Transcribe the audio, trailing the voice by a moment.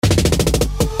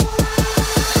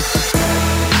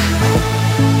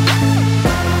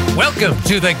Welcome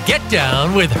to the Get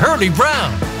Down with Hurlie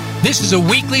Brown. This is a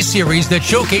weekly series that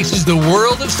showcases the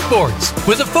world of sports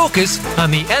with a focus on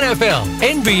the NFL,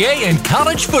 NBA, and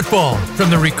college football. From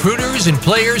the recruiters and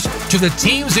players to the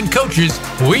teams and coaches,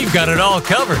 we've got it all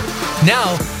covered.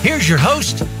 Now, here's your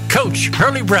host, Coach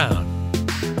Hurlie Brown.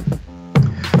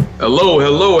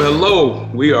 Hello.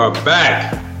 We are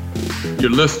back. You're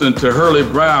listening to Hurlie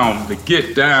Brown, the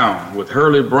Get Down with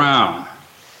Hurlie Brown.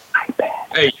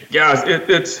 Hey, guys,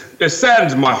 it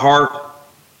saddens my heart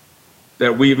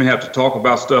that we even have to talk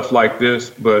about stuff like this,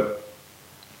 but,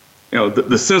 you know,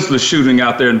 the senseless shooting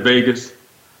out there in Vegas.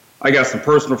 I got some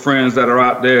personal friends that are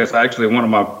out there. It's actually one of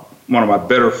my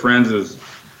better friends is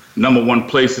number one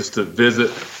places to visit.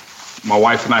 My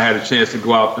wife and I had a chance to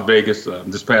go out to Vegas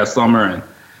this past summer,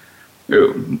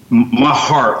 and my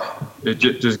heart, it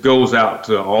just goes out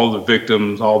to all the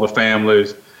victims, all the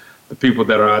families, the people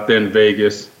that are out there in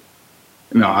Vegas.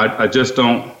 You know, I just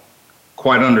don't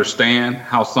quite understand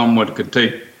how someone could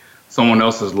take someone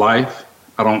else's life.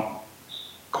 I don't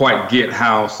quite get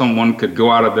how someone could go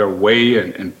out of their way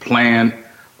and plan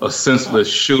a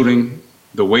senseless shooting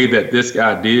the way that this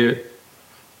guy did.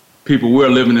 People, we're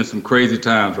living in some crazy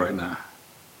times right now.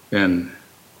 And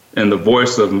the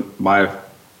voice of my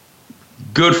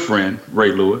good friend,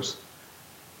 Ray Lewis,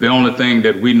 the only thing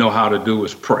that we know how to do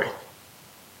is pray.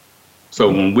 So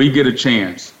when we get a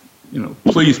chance, you know,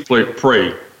 please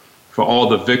pray for all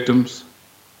the victims,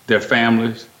 their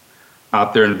families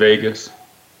out there in Vegas.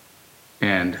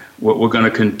 And we're going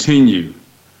to continue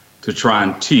to try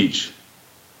and teach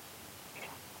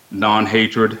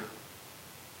non-hatred, you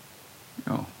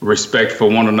know, respect for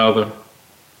one another.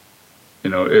 You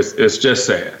know, it's just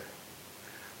sad.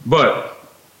 But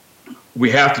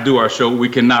we have to do our show. We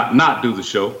cannot not do the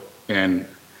show. And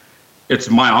it's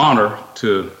my honor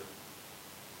to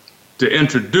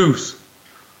introduce,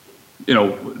 you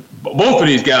know, both of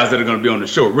these guys that are going to be on the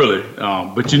show, really.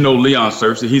 But you know Leon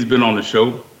Searcy, he's been on the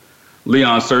show.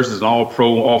 Leon Searcy is an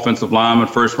all-pro offensive lineman,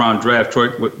 first-round draft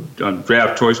choice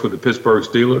with the Pittsburgh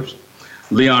Steelers.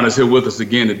 Leon is here with us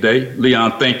again today.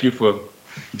 Leon, thank you for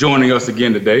joining us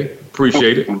again today.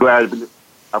 Appreciate it. I'm glad.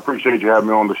 I appreciate you having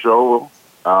me on the show.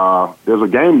 There's a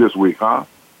game this week, huh?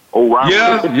 Oh, wow.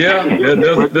 Yeah.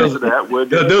 There's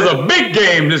a big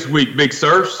game this week, Big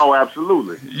Surfs. Oh,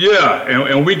 absolutely. Yeah,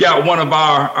 and we got one of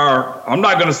our I'm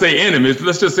not going to say enemies,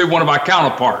 let's just say one of our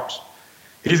counterparts.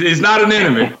 He's not an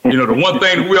enemy. You know, the one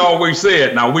thing we always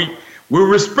said, now we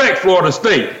respect Florida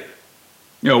State.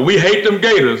 You know, we hate them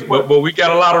Gators, but we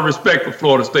got a lot of respect for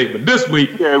Florida State. But this week,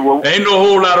 ain't no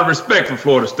whole lot of respect for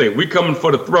Florida State. We coming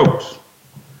for the throats.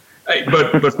 Hey,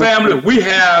 but family, we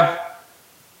have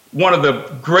one of the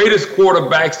greatest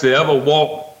quarterbacks to ever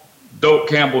walk Doak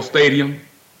Campbell Stadium,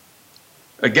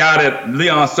 a guy that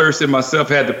Leon Searcy and myself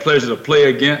had the pleasure to play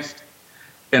against,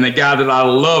 and a guy that I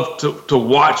love to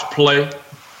watch play.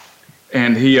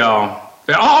 And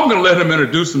I'm going to let him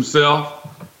introduce himself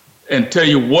and tell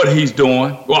you what he's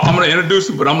doing. Well, I'm going to introduce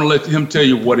him, but I'm going to let him tell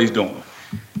you what he's doing.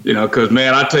 You know, because,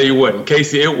 man, I tell you what,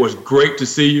 Casey, it was great to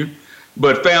see you.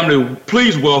 But, family,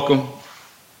 please welcome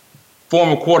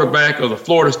former quarterback of the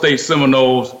Florida State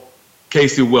Seminoles,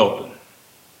 Casey Welton.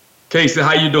 Casey,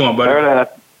 how you doing, buddy?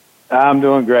 I'm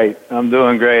doing great. I'm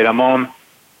on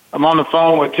the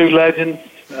phone with two legends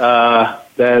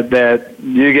that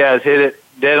you guys hit it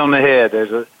dead on the head.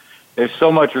 There's so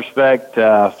much respect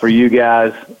for you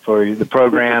guys, for the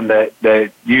program that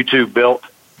you two built,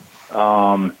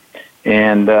 and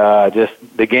just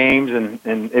the games, and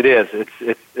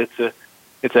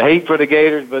it's a hate for the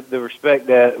Gators, but the respect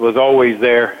that was always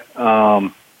there,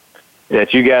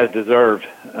 that you guys deserved.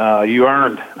 You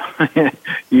earned it.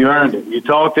 You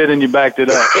talked it and you backed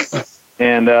it up.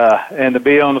 And to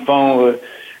be on the phone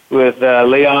with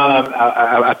Leon,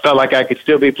 I felt like I could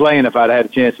still be playing if I'd had a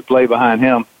chance to play behind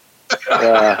him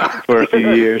for a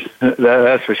few years.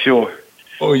 That's for sure.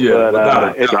 Oh yeah,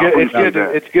 but,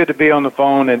 it's good to be on the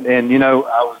phone, and you know,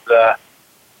 I was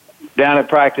down at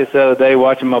practice the other day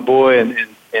watching my boy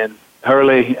and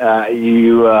Hurlie.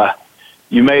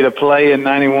 You made a play in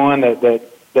 '91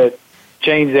 that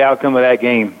changed the outcome of that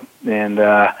game, and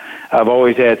I've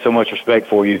always had so much respect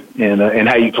for you and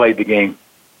how you played the game.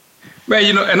 Man,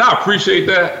 you know, and I appreciate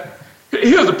that.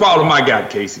 Here's the problem I got,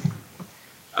 Casey.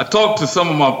 I talked to some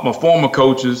of my former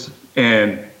coaches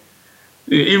and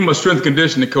even my strength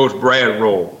conditioning coach, Brad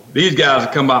Roll. These guys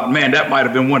have come out, man, that might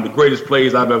have been one of the greatest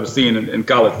plays I've ever seen in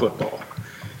college football.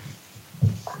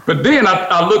 But then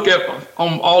I look at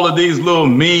all of these little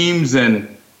memes and,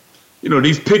 you know,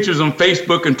 these pictures on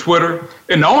Facebook and Twitter,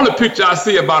 and the only picture I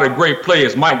see about a great play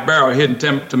is Mike Barrow hitting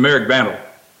Tamarick Vandal.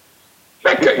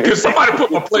 Could somebody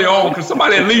put my play on? Could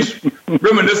somebody at least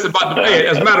reminisce about the play?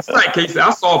 As a matter of fact, Casey,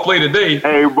 I saw a play today.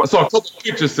 I saw a couple of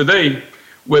pictures today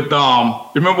with,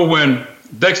 remember when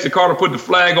Dexter Carter put the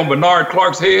flag on Bernard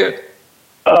Clark's head?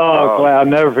 Oh, I'll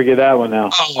never forget that one now.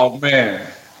 Oh, man.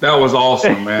 That was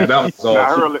awesome, man. That was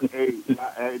awesome.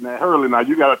 Hurlie, now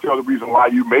you got to tell the reason why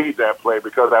you made that play,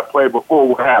 because that play before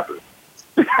what happened.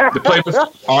 The play before.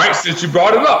 All right, since you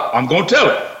brought it up, I'm going to tell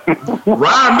it.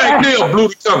 Ryan McNeil blew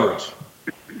the coverage.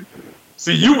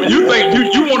 See, you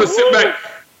think you want to sit back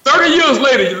 30 years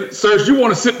later, Serge, you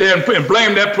want to sit there and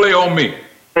blame that play on me.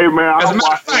 Hey, man, as a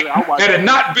matter of fact, had it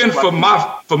not been for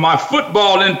my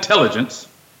football intelligence,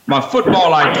 my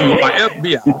football IQ, my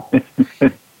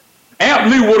FBI,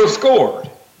 Amp Lee would have scored.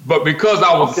 But because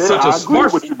I was such a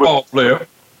smart football player,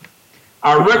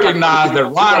 I recognized that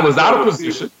Ryan was out of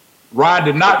position. Ryan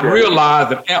did not realize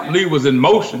that Amp Lee was in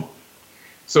motion.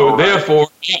 So therefore,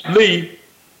 Amp Lee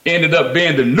ended up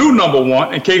being the new number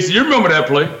one. In case you remember that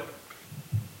play.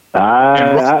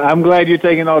 I'm glad you're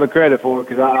taking all the credit for it,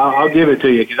 because I'll give it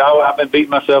to you, because I've been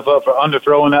beating myself up for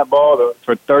underthrowing that ball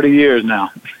for 30 years now.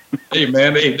 Hey,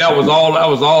 man, that was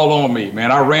all on me, man.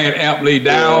 I ran Amp Lee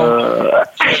down. I'll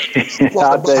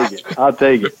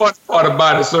take it. The fun part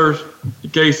about it, Sir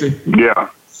Casey. Yeah.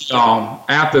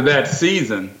 After that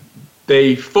season,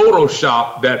 they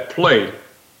photoshopped that play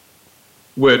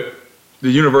with the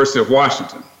University of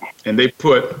Washington, and they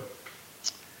put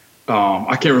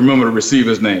I can't remember the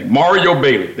receiver's name. Mario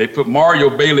Bailey. They put Mario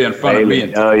Bailey in front of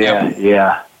me. Oh,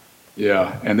 yeah.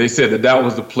 Yeah, and they said that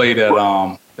was the play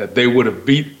that that they would have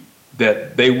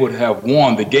they would have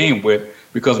won the game with,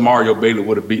 because Mario Bailey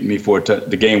would have beaten me for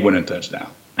the game-winning touchdown.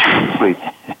 Please.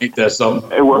 Ain't that something?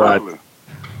 Hey, right.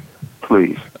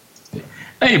 Please.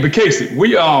 Hey, but Casey,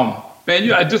 we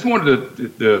man, I just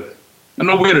wanted to I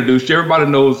know we introduced you. Everybody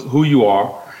knows who you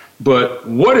are, but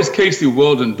what is Casey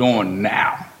Weldon doing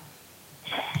now?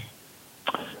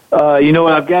 You know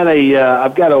what?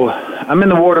 I'm in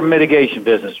the water mitigation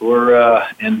business.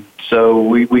 And so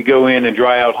we go in and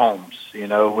dry out homes. You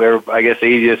know, I guess the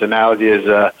easiest analogy is,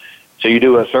 so you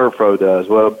do what Surf Pro does.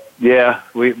 Well, yeah,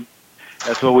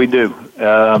 that's what we do.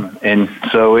 And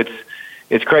so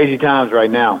it's crazy times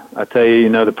right now. I tell you,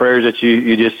 the prayers that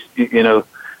you just,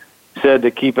 said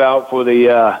to keep out for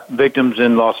the victims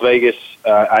in Las Vegas.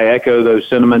 I echo those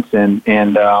sentiments, and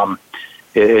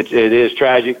it is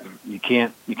tragic. You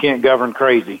can't govern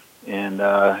crazy, and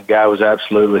the guy was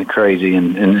absolutely crazy,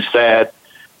 and it's sad.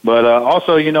 But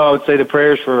also, I would say the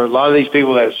prayers for a lot of these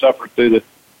people that have suffered through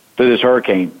this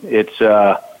hurricane. It's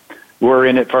we're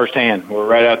in it firsthand. We're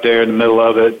right out there in the middle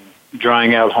of it,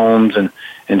 drying out homes and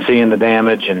seeing the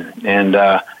damage, and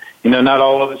not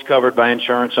all of it's covered by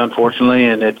insurance, unfortunately,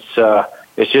 and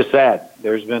it's just sad.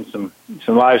 There's been some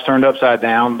lives turned upside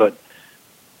down, but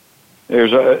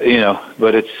there's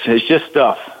but it's just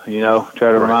stuff.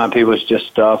 Try to remind people it's just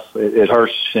stuff. It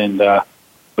hurts,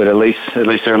 but at least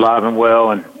they're alive and well,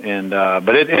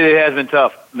 but it has been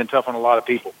tough. Been tough on a lot of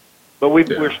people. But we're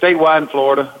statewide in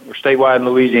Florida. We're statewide in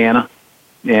Louisiana,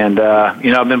 and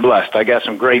I've been blessed. I got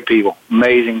some great people,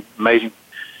 amazing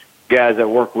guys that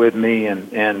work with me, and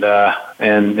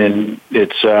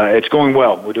it's going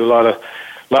well. We do a lot of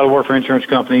work for insurance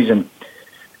companies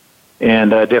and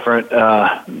different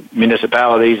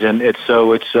municipalities, and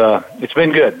it's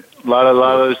been good. A lot of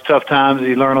those tough times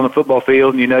you learn on the football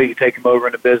field, and you take them over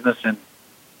into business,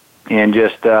 and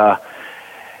just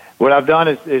what I've done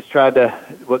is tried to.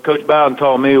 What Coach Bowden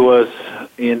taught me was,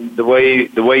 in the way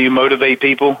you motivate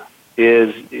people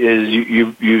is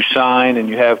you sign and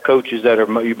you have coaches that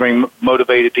you bring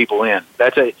motivated people in.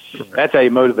 That's how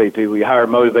you motivate people. You hire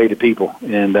motivated people,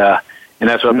 and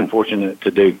that's what I've been fortunate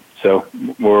to do. So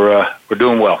we're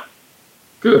doing well.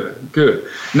 Good.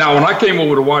 Now, when I came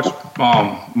over to watch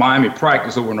Miami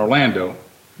practice over in Orlando,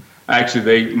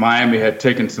 actually Miami had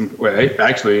taken they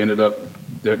actually ended up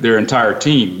their entire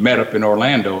team met up in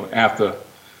Orlando after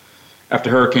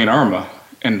Hurricane Irma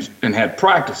and had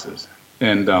practices.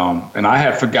 And I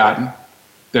had forgotten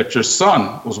that your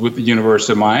son was with the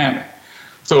University of Miami.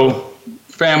 So,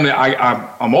 family,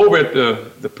 I'm over at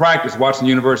the practice watching the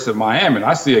University of Miami, and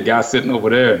I see a guy sitting over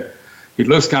there. And he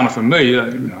looks kind of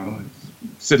familiar,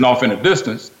 sitting off in the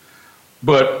distance.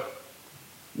 But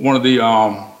one of the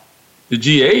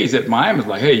GAs at Miami is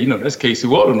like, hey, that's Casey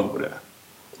Weldon over there.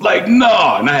 Like,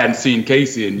 no, and I hadn't seen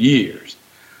Casey in years.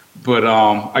 But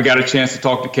I got a chance to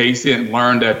talk to Casey and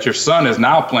learn that your son is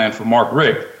now playing for Mark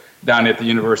Richt down at the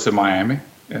University of Miami.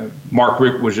 Mark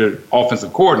Richt was your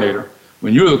offensive coordinator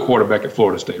when you were the quarterback at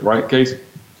Florida State, right, Casey?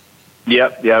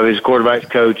 Yep. Yeah, he was quarterback's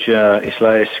coach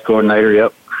 / coordinator.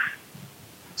 Yep.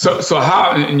 So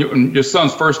how? And your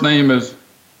son's first name is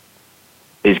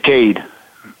is Cade.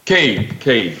 Cade.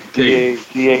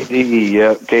 C-A-D-E,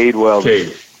 yeah, Cade Weldon.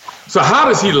 Cade. So how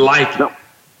does he like it?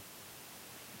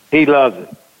 He loves it.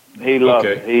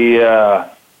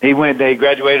 He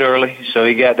graduated early, so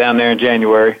he got down there in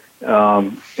January, he's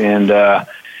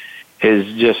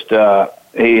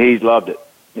loved it.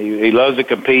 He loves to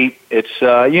compete. It's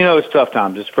it's tough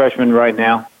times. It's freshman right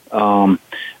now. I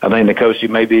think the coach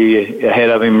may be ahead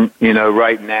of him,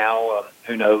 right now.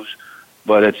 Who knows?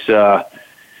 But it's.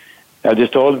 I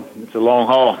just told him it's a long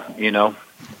haul. You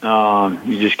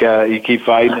keep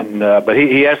fighting. But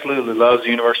he absolutely loves the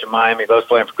University of Miami. He loves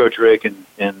playing for Coach Rick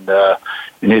and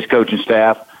his coaching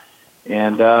staff.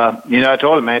 And I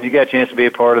told him, man, you got a chance to be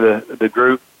a part of the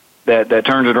group that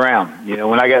turns it around.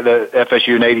 When I got to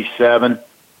FSU in '87.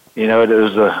 It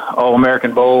was the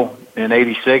All-American Bowl in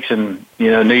 '86 and,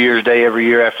 New Year's Day every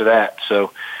year after that.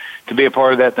 So to be a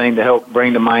part of that thing to help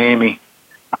bring the Miami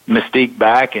mystique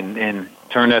back and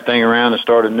turn that thing around and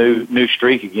start a new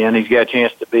streak again, he's got a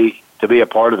chance to be a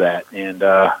part of that. And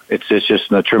it's just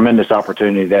a tremendous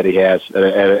opportunity that he has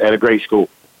at a great school.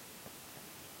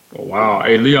 Oh, wow.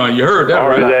 Hey, Leon, you heard that,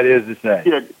 right? Hard as that is to say.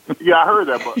 Yeah, I heard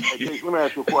that. But let me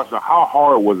ask you a question. How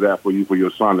hard was that for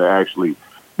your son to actually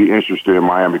be interested in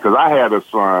Miami? Because I had a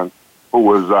son who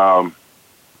was,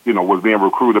 was being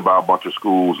recruited by a bunch of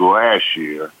schools last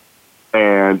year,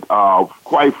 and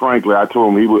quite frankly, I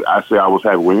told him I was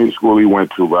happy with any school he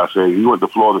went to. But I said he went to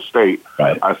Florida State.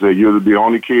 Right. I said you're the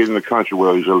only kid in the country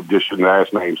where his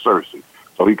last name Cersei,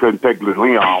 so he couldn't take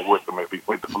Leon with him if he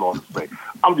went to Florida State.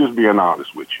 I'm just being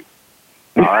honest with you.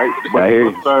 All right,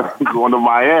 but going to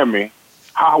Miami,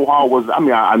 how hard was?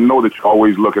 I know that you're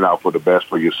always looking out for the best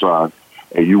for your son,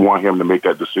 and you want him to make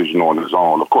that decision on his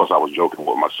own. Of course, I was joking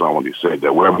with my son when he said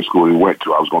that wherever school he went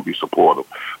to, I was going to be supportive.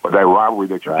 But that rivalry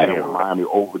that you had with Miami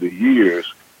over the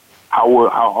years, how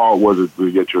hard was it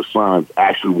to get your son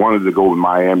actually wanted to go to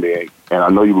Miami? And I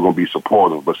know you were going to be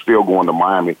supportive, but still going to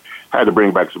Miami had to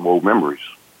bring back some old memories.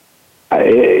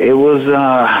 It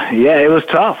was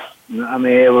tough. I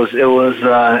mean, it was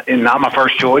not my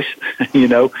first choice,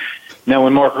 Now,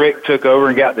 when Mark Richt took over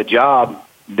and got the job,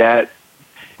 that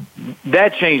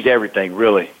changed everything,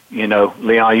 really.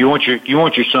 Leon, you want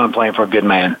your son playing for a good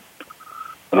man.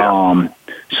 Yeah.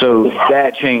 So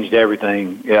that changed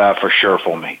everything for sure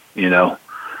for me.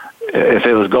 If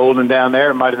it was Golden down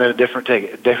there, it might have been a different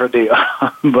deal.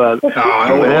 But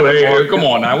hey, come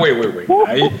on now, wait.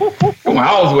 Come on,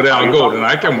 I was without Golden.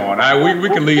 Come on, we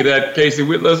can leave that, Casey.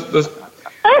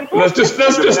 Let's just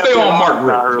stay on Mark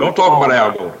Richt. Don't talk about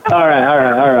Al Golden. All right. I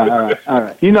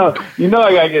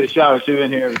gotta get a shot or two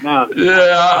in here now.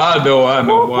 Yeah, I know.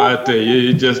 Boy, I tell you,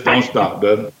 you just don't stop,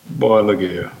 doesn't it? Boy, look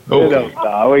at you. Okay. Don't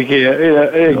stop. We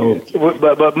can't.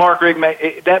 But Mark Richt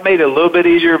that made it a little bit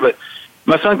easier. But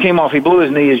my son came off. He blew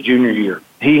his knee his junior year.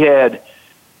 He had.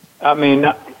 I mean,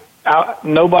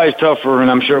 nobody's tougher,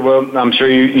 and I'm sure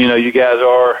you guys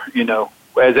are.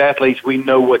 As athletes, we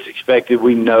know what's expected.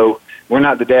 We know. We're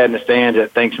not the dad in the stands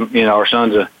that thinks our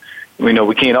son's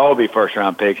we can't all be first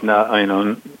round picks. Not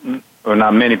or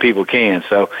not many people can.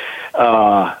 So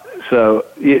to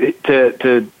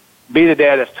be the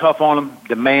dad that's tough on him,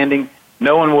 demanding,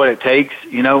 knowing what it takes.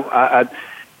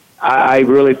 I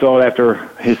really thought after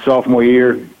his sophomore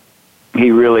year,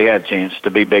 he really had a chance to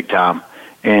be big time.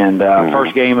 And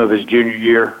first game of his junior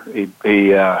year, he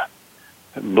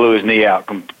blew his knee out,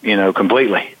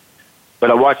 completely. But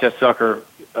I watched that sucker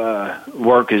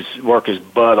work his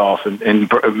butt off and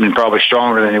probably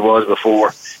stronger than he was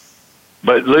before.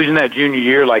 But losing that junior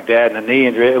year like that and a knee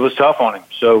injury, it was tough on him.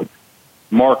 So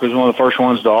Mark was one of the first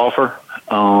ones to offer.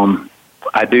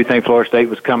 I do think Florida State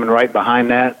was coming right behind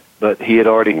that, but he'd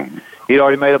already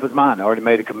made up his mind, already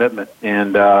made a commitment,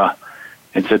 and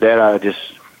so Dad, this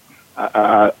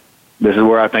is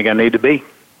where I think I need to be.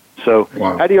 So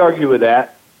wow. How do you argue with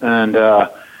that? And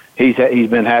he's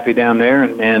been happy down there,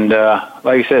 and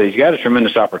like I said, he's got a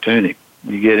tremendous opportunity.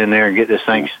 You get in there and get this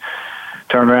thing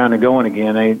turned around and going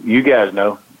again. You guys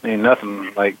know, ain't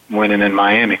nothing like winning in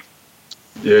Miami.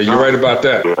 Yeah, you're right about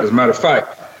that. As a matter of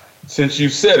fact, since you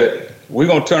said it, we're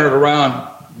going to turn it around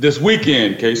this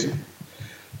weekend, Casey.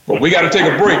 But we got to take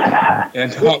a break.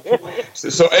 And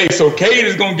so Cade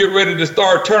is going to get ready to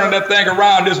start turning that thing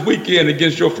around this weekend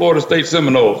against your Florida State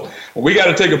Seminoles. Well, we got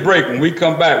to take a break. When we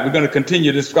come back, we're going to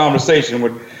continue this conversation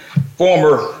with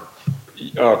former,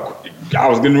 I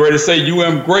was getting ready to say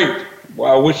UM great.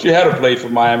 Well, I wish you had played for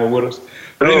Miami with us.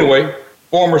 But anyway,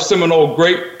 former Seminole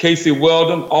great Casey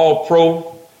Weldon,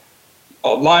 all-pro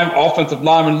offensive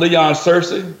lineman Leon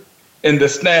Cersei, and the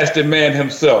snasty man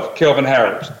himself, Kelvin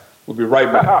Harris. We'll be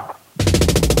right back.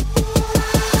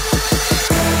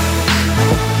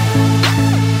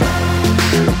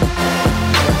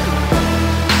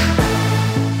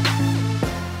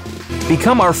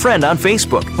 Become our friend on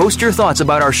Facebook. Post your thoughts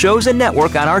about our shows and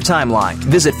network on our timeline.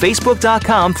 Visit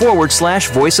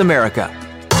Facebook.com/Voice America.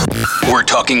 We're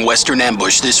talking Western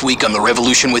Ambush this week on The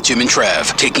Revolution with Jim and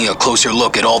Trav, taking a closer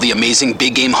look at all the amazing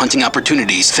big game hunting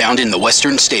opportunities found in the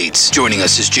Western states. Joining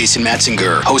us is Jason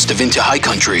Matzinger, host of Into High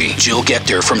Country, Jill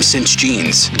Gector from Cinch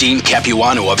Jeans, Dean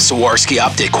Capuano of Sawarski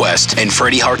Optic Quest, and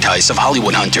Freddie Hartice of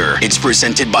Hollywood Hunter. It's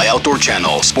presented by Outdoor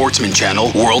Channel, Sportsman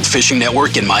Channel, World Fishing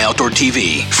Network, and My Outdoor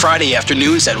TV. Friday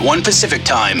afternoons at 1 Pacific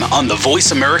Time on the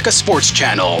Voice America Sports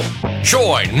Channel.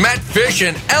 Join Matt Fish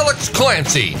and Alex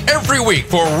Clancy every week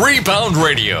for Rebound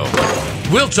Radio.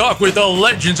 We'll talk with the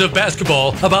legends of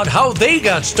basketball about how they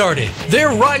got started, their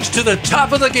rise to the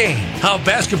top of the game, how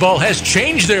basketball has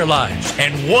changed their lives,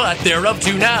 and what they're up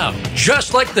to now.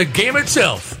 Just like the game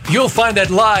itself, you'll find that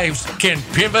lives can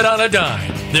pivot on a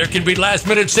dime. There can be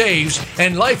last-minute saves,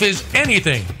 and life is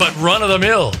anything but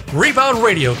run-of-the-mill. Rebound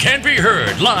Radio can be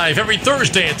heard live every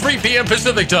Thursday at 3 p.m.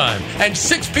 Pacific Time and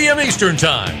 6 p.m. Eastern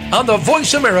Time on the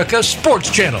Voice America Sports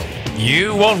Channel.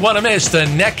 You won't want to miss the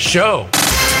next show.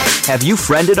 Have you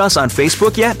friended us on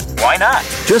Facebook yet? Why not?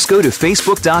 Just go to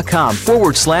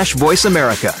Facebook.com/Voice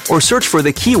America or search for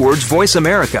the keywords Voice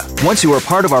America. Once you are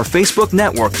part of our Facebook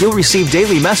network, you'll receive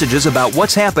daily messages about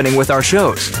what's happening with our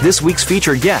shows, this week's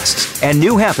featured guests, and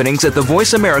new happenings at the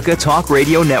Voice America Talk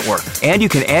Radio Network. And you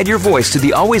can add your voice to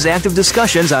the always active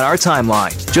discussions on our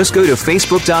timeline. Just go to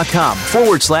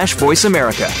Facebook.com/Voice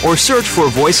America or search for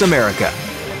Voice America.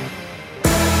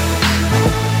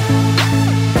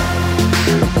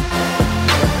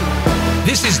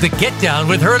 This is the Get Down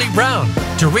with Hurlie Brown.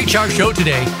 To reach our show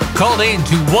today, call in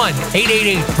to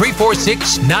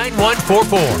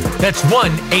 1-888-346-9144. That's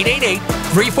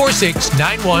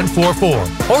 1-888-346-9144.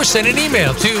 Or send an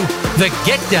email to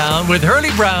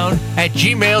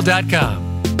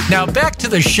thegetdownwithhurliebrown@gmail.com. Now back to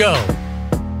the show.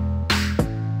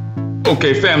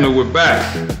 Okay, family, we're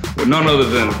back with none other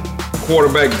than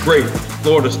quarterback great,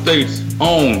 Florida State's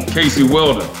own Casey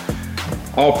Weldon,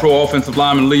 all-pro offensive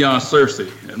lineman Leon Searcy,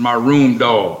 and my room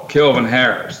dog, Kelvin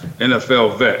Harris, NFL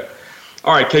vet.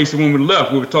 All right, Casey, when we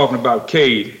left, we were talking about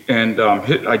Cade and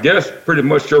I guess pretty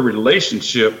much your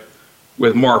relationship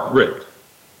with Mark Richt.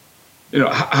 You know,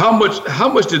 how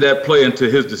much did that play into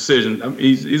his decision? I mean,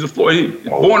 he's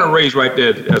born and raised right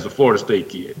there as a Florida State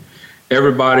kid.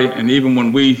 Everybody, and even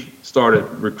when we started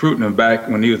recruiting him back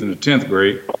when he was in the 10th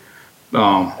grade,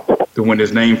 when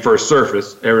his name first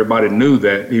surfaced, everybody knew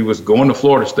that he was going to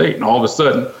Florida State, and all of a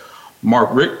sudden,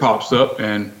 Mark Richt pops up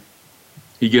and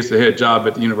he gets the head job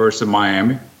at the University of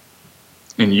Miami.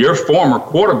 And your former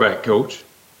quarterback coach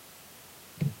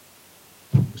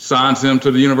signs him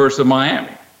to the University of Miami.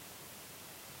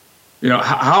 You know,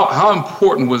 how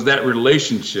important was that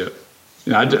relationship?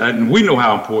 You know, and we know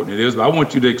how important it is, but I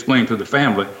want you to explain to the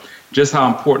family just how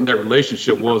important that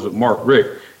relationship was with Mark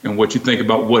Richt and what you think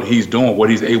about what he's doing,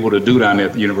 what he's able to do down there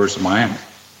at the University of Miami.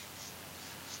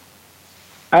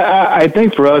 I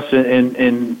think for us,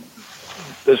 in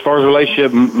as far as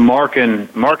relationship, Mark and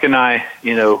I,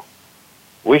 you know,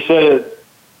 we set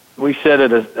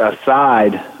it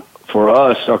aside for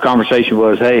us. Our conversation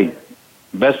was, hey,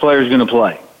 best player is going to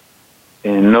play,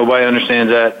 and nobody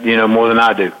understands that, you know, more than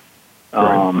I do.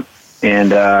 Right. You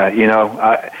know,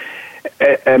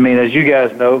 I mean, as you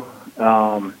guys know,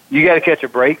 you got to catch a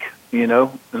break, you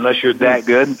know, unless you're that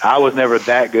good. I was never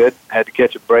that good. I had to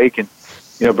catch a break, and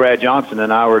you know, Brad Johnson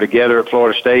and I were together at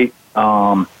Florida State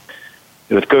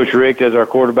with Coach Richt as our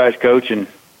quarterback's coach, and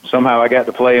somehow I got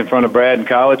to play in front of Brad in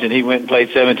college, and he went and played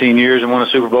 17 years and won a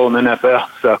Super Bowl in the NFL.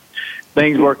 So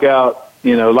things work out.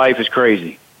 You know, life is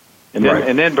crazy. And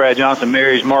then Brad Johnson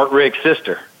marries Mark Richt's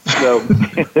sister. So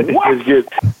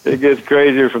it gets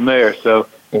crazier from there. So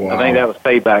wow. I think that was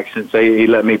payback since he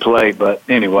let me play. But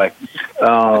anyway,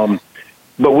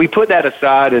 but we put that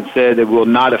aside and said it will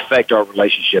not affect our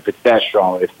relationship. It's that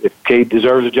strong. If Cade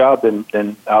deserves a job,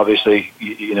 then obviously,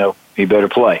 you know, he better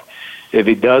play. If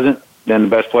he doesn't, then the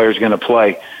best player is going to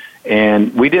play.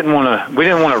 And we didn't want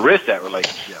to risk that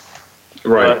relationship.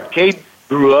 Right. Cade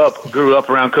grew up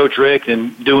around Coach Richt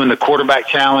and doing the quarterback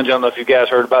challenge. I don't know if you guys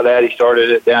heard about that. He started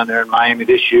it down there in Miami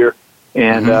this year.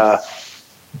 And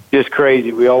just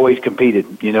crazy. We always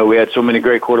competed. You know, we had so many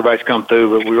great quarterbacks come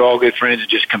through, but we were all good friends and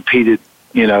just competed,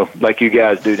 you know, like you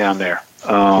guys do down there.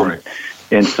 Right.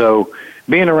 And so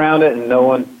being around it and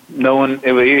knowing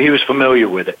he was familiar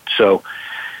with it. So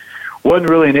wasn't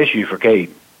really an issue for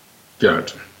Cade.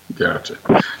 Gotcha.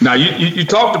 Now, you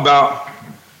talked about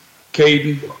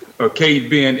Cade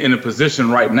being in a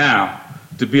position right now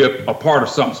to be a part of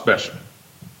something special,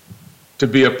 to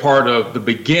be a part of the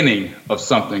beginning of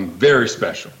something very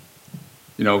special.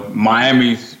 You know,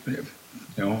 Miami's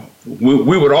You know,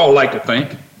 we would all like to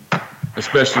think,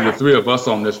 especially the three of us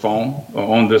on this phone,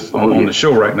 on the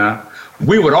show right now,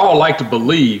 we would all like to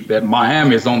believe that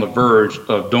Miami is on the verge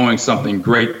of doing something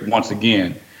great once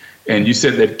again. And you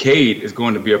said that Cade is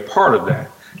going to be a part of that.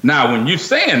 Now, when you're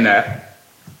saying that,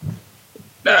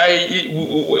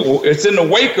 it's in the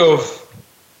wake of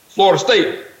Florida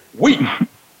State week.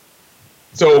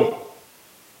 So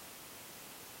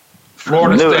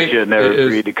Florida State should never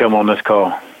agreed to come on this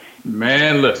call.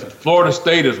 Man, listen, Florida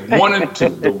State is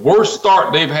 1-2, the worst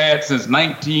start they've had since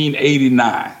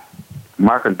 1989.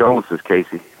 My condolences,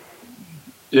 Casey.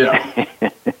 Yeah,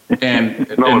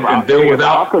 and no, they're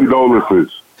without our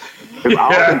condolences.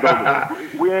 Yeah,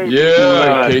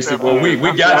 Casey. Well, we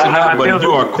got you now, but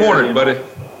you are cornered, buddy.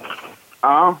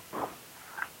 Are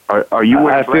you?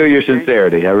 I feel your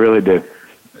sincerity. I really do.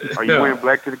 Are you wearing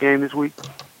black to the game this week?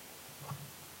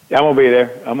 Yeah, I'm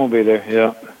gonna be there.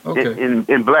 Yeah. Okay.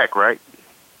 In black, right?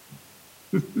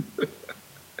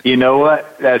 You know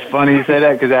what? That's funny you say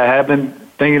that because I have been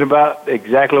thinking about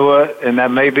exactly what, and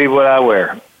that may be what I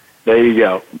wear. There you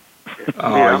go.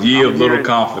 Ye of little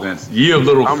confidence. Ye of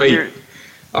little faith.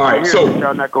 All right, so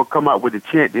y'all not gonna come out with a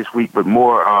chant this week, but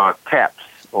more taps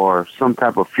or some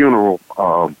type of funeral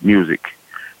music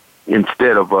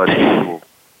instead of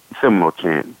similar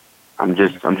chant. I'm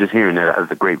just hearing that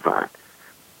as a grapevine.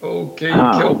 Okay,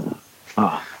 Kelvin.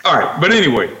 All right, but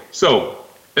anyway, so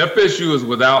FSU is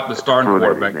without the starting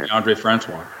quarterback, DeAndre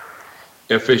Francois.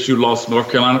 FSU lost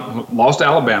lost to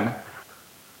Alabama,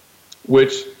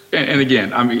 which, and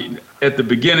again, I mean, at the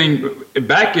beginning,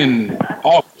 back in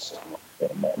August,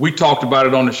 we talked about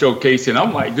it on the show, Casey, and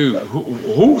I'm like, dude,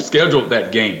 who scheduled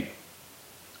that game?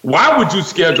 Why would you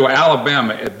schedule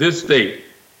Alabama at this state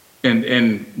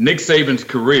in Nick Saban's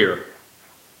career,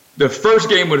 the first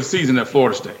game of the season at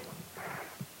Florida State?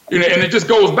 You know, and it just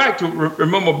goes back to,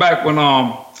 remember back when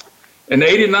in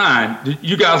 '89,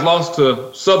 you guys lost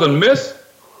to Southern Miss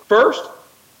first?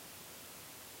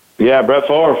 Yeah, Brett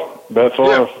Favre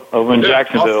over in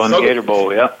Jacksonville in the Gator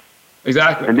Bowl, yeah.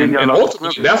 Exactly. And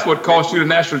ultimately, that's what cost you the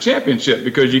national championship,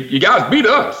 because you guys beat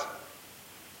us.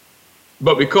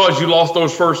 But because you lost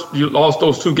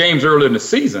those two games early in the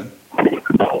season,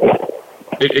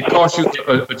 it cost you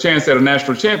a chance at a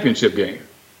national championship game.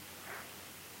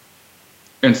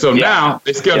 And so now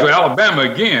they schedule Alabama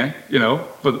again, you know,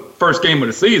 for the first game of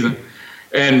the season.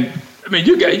 And I mean,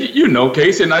 you know,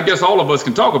 Casey, and I guess all of us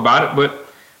can talk about it, but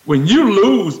when you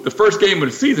lose the first game of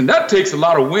the season, that takes a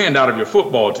lot of wind out of your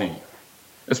football team,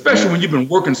 especially when you've been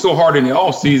working so hard in the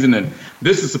off season and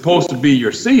this is supposed to be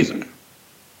your season.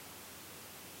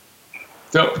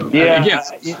 So again,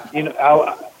 you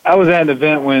know, I was at an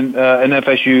event when an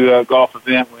FSU golf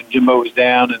event when Jimbo was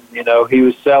down, and you know he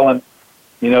was selling.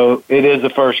 You know, it is the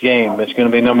first game. It's going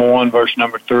to be number 1 versus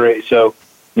number 3. So,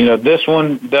 you know, this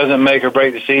one doesn't make or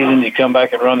break the season. You come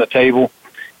back and run the table,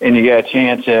 and you got a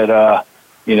chance at,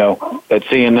 you know, at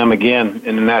seeing them again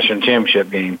in the national championship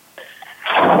game.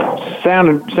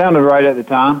 Sounded right at the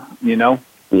time, you know.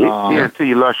 Until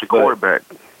you lost your quarterback.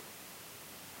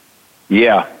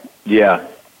 Yeah. I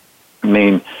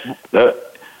mean,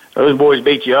 those boys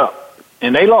beat you up,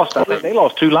 and they lost. I think they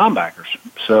lost 2 linebackers.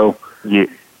 So yeah.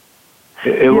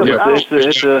 They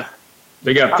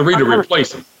got 3 to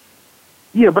replace him.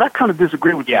 Yeah, but I kind of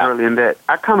disagree with you earlier in that.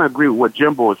 I kind of agree with what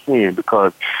Jimbo is saying,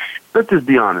 because let's just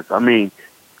be honest. I mean,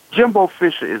 Jimbo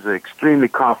Fisher is an extremely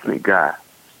confident guy,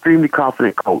 extremely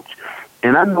confident coach.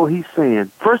 And I know he's saying,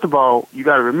 first of all, you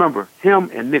got to remember, him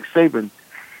and Nick Saban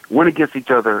went against each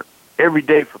other every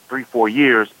day for 3-4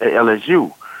 years at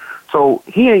LSU. So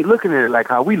he ain't looking at it like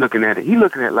how we looking at it. He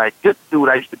looking at it like, this dude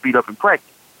I used to beat up in practice.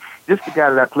 This is the guy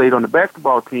that I played on the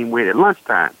basketball team with at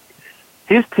lunchtime.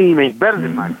 His team ain't better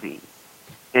than my team.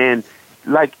 And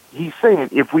like he's saying,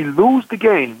 if we lose the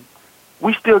game,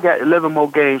 we still got 11 more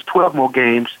games, 12 more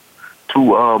games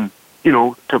to,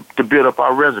 to build up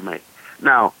our resume.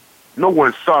 Now, no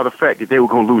one saw the fact that they were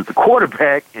going to lose the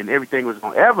quarterback and everything was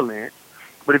going to avalanche.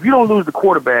 But if you don't lose the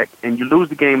quarterback and you lose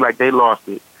the game like they lost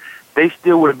it, they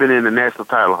still would have been in the national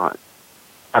title hunt,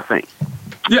 I think.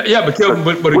 Yeah,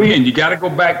 but again, you got to go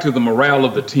back to the morale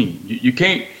of the team. You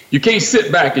can't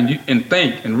sit back and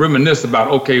think and reminisce about,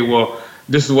 okay, well,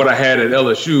 this is what I had at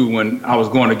LSU when I was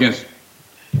going against,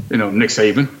 Nick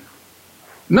Saban.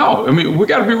 No, I mean, we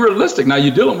got to be realistic. Now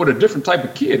you're dealing with a different type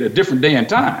of kid, a different day and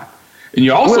time, and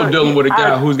you're also dealing with a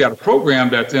guy who's got a program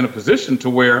that's in a position to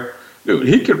where, dude,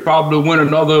 he could probably win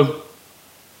another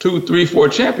 2, 3, 4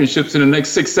 championships in the next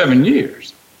 6, 7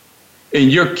 years. And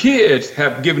your kids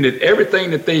have given it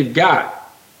everything that they've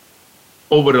got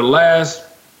over the last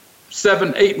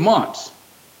 7, 8 months.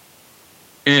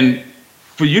 And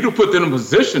for you to put them in a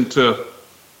position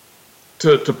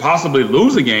to possibly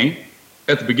lose a game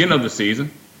at the beginning of the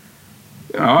season.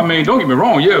 I mean, don't get me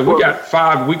wrong. Yeah, we got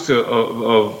 5 weeks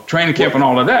of training camp and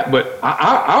all of that. But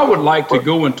I would like to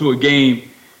go into a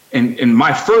game, in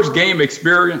my first game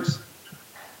experience,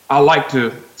 I like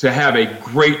to have a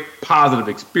great positive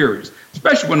experience,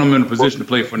 especially when I'm in a position to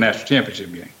play for a national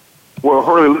championship game. Well,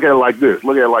 Hurlie, look at it like this.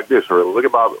 Hurlie.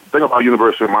 Think about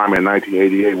University of Miami in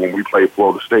 1988 when we played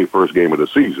Florida State first game of the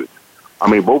season. I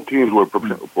mean, both teams were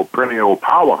perennial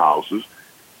powerhouses,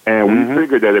 and we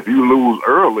figured that if you lose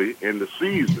early in the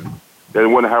season, then it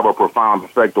wouldn't have a profound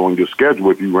effect on your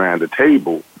schedule if you ran the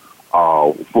table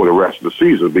for the rest of the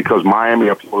season, because Miami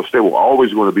and Florida State were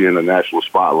always going to be in the national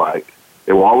spotlight.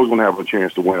 They were always going to have a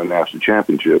chance to win a national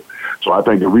championship. So I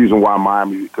think the reason why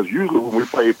Miami, because usually when we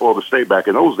played Florida State back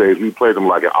in those days, we played them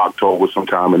like in October,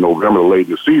 sometime in November, late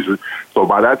in the season. So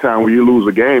by that time, when you lose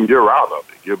a game, you're out of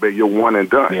it. You're one and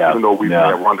done, even though we may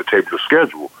have run the table to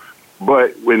schedule.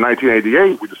 But in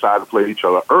 1988, we decided to play each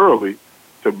other early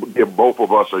to give both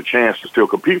of us a chance to still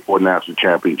compete for a national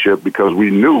championship, because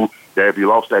we knew that if you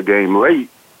lost that game late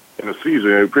in the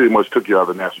season, it pretty much took you out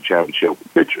of the national championship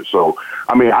picture. So,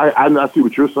 I mean, I see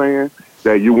what you're saying,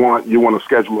 that you want to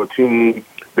schedule a team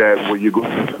that when you go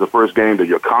into the first game that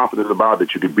you're confident about,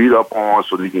 that you can beat up on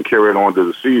so that you can carry it on to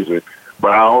the season.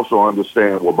 But I also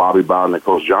understand what Bobby Bowden and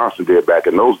Coach Johnson did back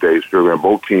in those days, figuring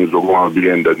both teams were going to be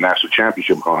in the national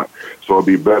championship hunt. So it'd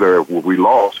be better if we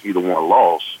lost, either one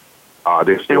lost,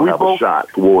 they still have a shot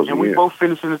towards the end. And we both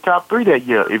finished in the top 3 that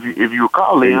year, if you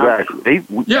recall, Leon. Exactly.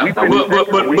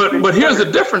 But here's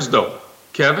the difference, though,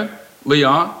 Kevin,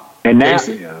 Leon, and now,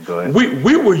 Casey. Go ahead.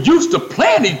 We were used to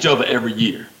playing each other every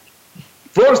year.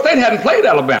 Florida State hadn't played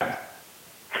Alabama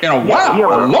in a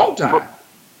while, a long time.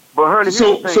 But Hurlie,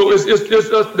 so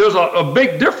there's a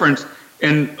big difference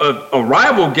in a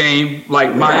rival game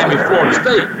like Miami, Florida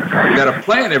State, that are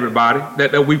playing everybody,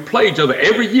 that we play each other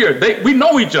every year. We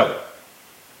know each other.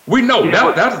 We know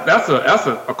that's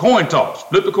a coin toss.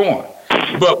 Flip the coin.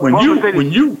 But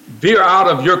when you veer out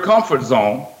of your comfort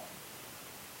zone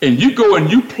and you go and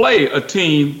you play a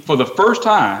team for the first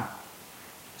time,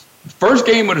 first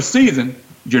game of the season,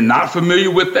 you're not familiar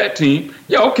with that team.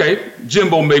 Yeah, okay,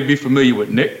 Jimbo may be familiar with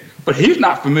Nick, but he's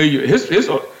not familiar. His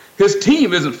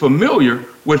team isn't familiar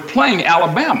with playing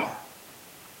Alabama.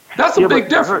 That's a big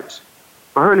difference.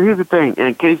 But Hurlie, here's the thing,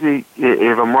 and Casey,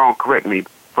 if I'm wrong, correct me.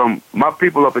 From my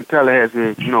people up in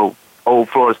Tallahassee, old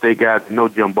Florida State guys know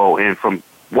Jimbo, and from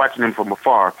watching him from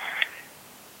afar,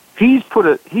 he's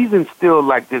instilled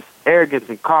like this arrogance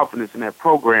and confidence in that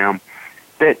program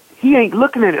that he ain't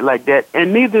looking at it like that,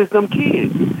 and neither is them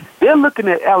kids. They're looking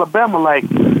at Alabama like,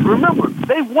 remember,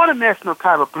 they won a national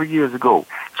title 3 years ago.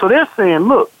 So they're saying,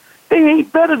 look, they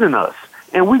ain't better than us,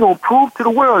 and we're going to prove to the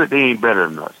world that they ain't better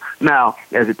than us. Now,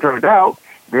 as it turned out,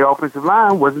 their offensive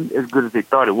line wasn't as good as they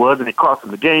thought it was, and it cost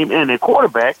them the game and their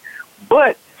quarterback.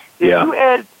 But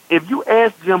if you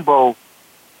ask Jimbo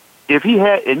if he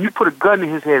had, and you put a gun in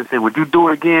his head and say, would you do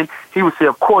it again? He would say,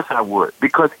 of course I would,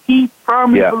 because he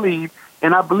firmly believed,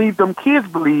 and I believe them kids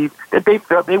believed, that they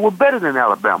felt they were better than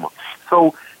Alabama.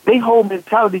 So their whole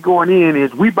mentality going in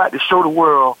is, we about to show the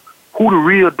world who the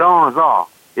real Dons are.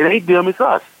 It ain't them, it's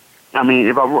us. I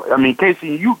mean,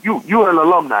 Casey, you're an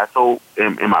alumni, so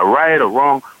am I right or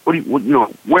wrong? Where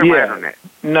am I at on that?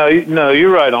 No, you're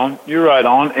right on. You're right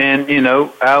on. And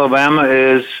Alabama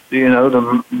is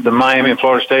the Miami and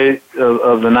Florida State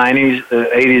of the 90s,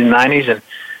 80s and 90s,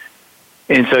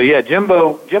 and so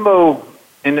Jimbo,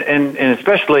 and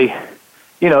especially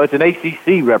it's an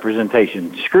ACC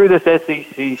representation. Screw this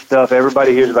SEC stuff.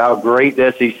 Everybody hears about how great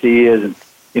the SEC is,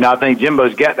 and I think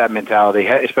Jimbo's got that mentality,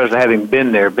 especially having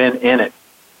been there, been in it.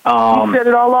 He said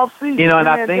it all off season. And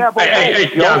I think,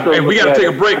 hey, we got to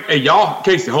take a break. Hey, y'all,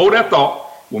 Casey, hold that thought.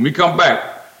 When we come back,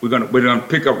 we're gonna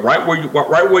pick up right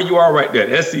where you are right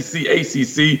there. SEC,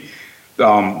 ACC,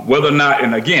 whether or not.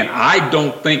 And again, I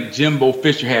don't think Jimbo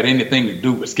Fisher had anything to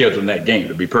do with scheduling that game,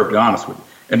 to be perfectly honest with you.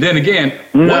 And then again,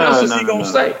 what else is he gonna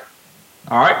say?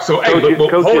 All right, so hold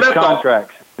that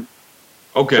contracts. thought.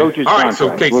 Okay. All right.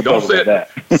 So, Casey, don't say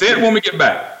it. Say it when we get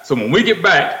back. So when we get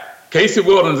back, Casey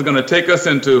Weldon is going to take us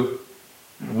into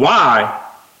why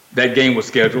that game was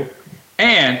scheduled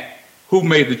and who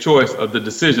made the choice of the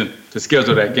decision to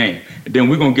schedule that game. And then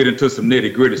we're going to get into some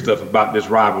nitty-gritty stuff about this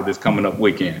rival this coming up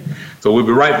weekend. So we'll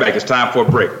be right back. It's time for a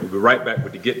break. We'll be right back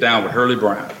with the Get Down with Hurlie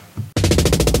Brown.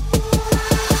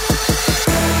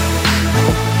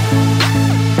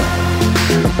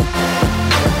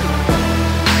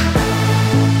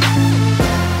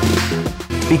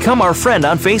 Become our friend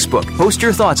on Facebook. Post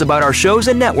your thoughts about our shows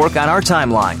and network on our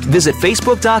timeline. Visit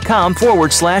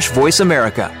Facebook.com/Voice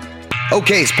America.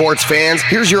 Okay, sports fans,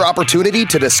 here's your opportunity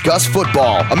to discuss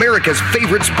football, America's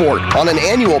favorite sport. On an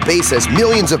annual basis,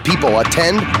 millions of people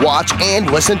attend, watch, and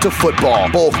listen to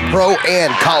football, both pro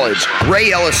and college.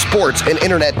 Ray Ellis Sports, an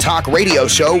internet talk radio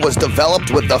show, was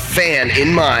developed with the fan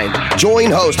in mind. Join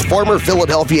host, former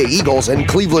Philadelphia Eagles and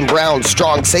Cleveland Browns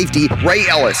strong safety Ray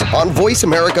Ellis on Voice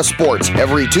America Sports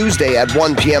every Tuesday at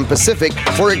 1 p.m. Pacific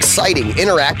for exciting,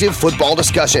 interactive football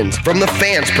discussions from the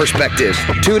fans' perspective.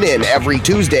 Tune in every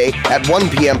Tuesday at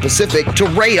 1 p.m. Pacific to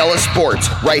Ray Ellis Sports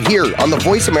right here on the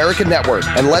Voice America Network,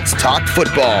 and let's talk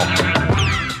football.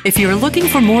 If you're looking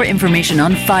for more information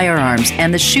on firearms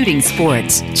and the shooting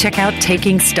sports, check out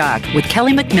Taking Stock with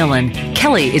Kelly McMillan.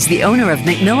 Kelly is the owner of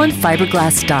McMillan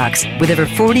Fiberglass Stocks with over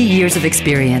 40 years of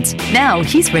experience. Now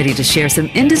he's ready to share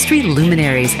some industry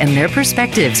luminaries and their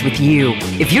perspectives with you.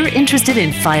 If you're interested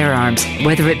in firearms,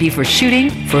 whether it be for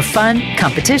shooting, for fun,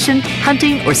 competition,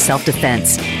 hunting, or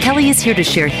self-defense, Kelly is here to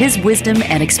share his wisdom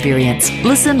and experience.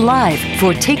 Listen live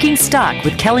for Taking Stock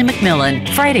with Kelly McMillan,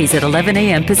 Fridays at 11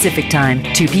 a.m. Pacific Time,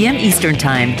 2 p.m. Eastern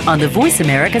Time on the Voice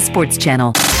America Sports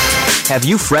Channel. Have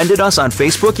you friended us on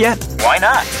Facebook yet? Why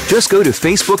not? Just go to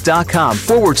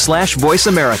Facebook.com/Voice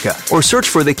America or search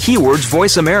for the keywords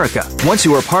Voice America. Once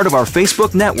you are part of our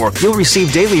Facebook network, you'll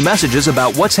receive daily messages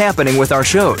about what's happening with our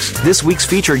shows, this week's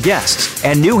featured guests,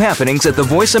 and new happenings at the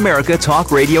Voice America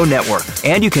Talk Radio Network.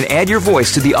 And you can add your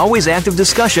voice to the always active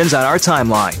discussions on our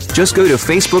timeline. Just go to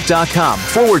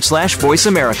Facebook.com/Voice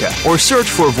America or search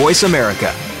for Voice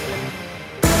America.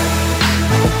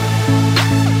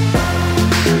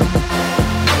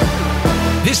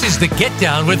 This is the Get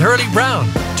Down with Hurlie Brown.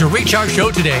 To reach our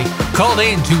show today, call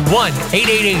in to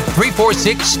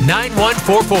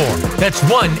 1-888-346-9144. That's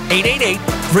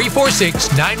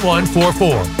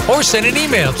 1-888-346-9144. Or send an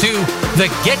email to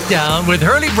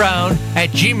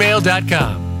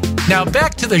thegetdownwithhurliebrown@gmail.com. Now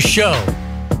back to the show.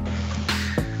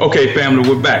 Okay, family,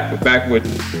 we're back. We're back with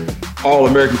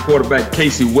All-American quarterback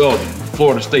Casey Weldon,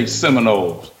 Florida State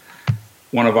Seminoles,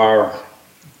 one of our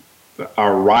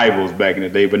rivals back in the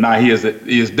day, but now he is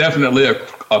definitely a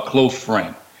close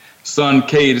friend. Son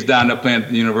Cade is down there playing at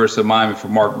the University of Miami for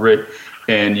Mark Richt,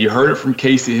 and you heard it from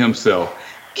Casey himself.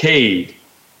 Cade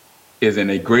is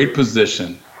in a great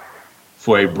position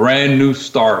for a brand new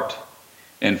start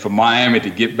and for Miami to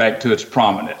get back to its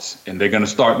prominence. And they're going to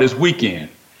start this weekend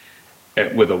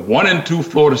with a 1-2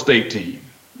 Florida State team.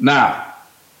 Now,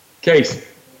 Casey,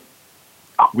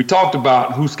 we talked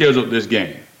about who scheduled this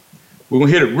game. We're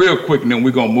going to hit it real quick, and then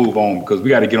we're going to move on because we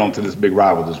got to get on to this big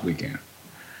rival this weekend.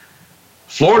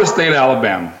 Florida State,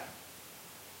 Alabama.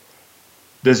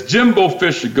 Does Jimbo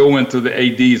Fisher go into the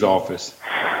AD's office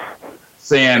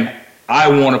saying, I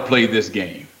want to play this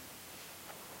game?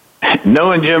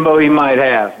 Knowing Jimbo, he might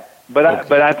have. But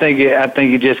okay. I think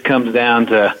it just comes down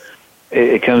to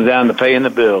paying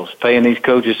the bills, paying these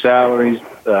coaches' salaries,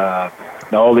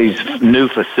 all these new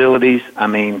facilities. I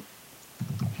mean,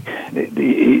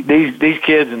 these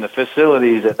kids and the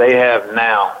facilities that they have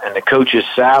now and the coaches'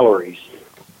 salaries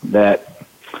that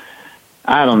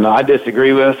I don't know. I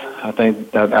disagree with. I think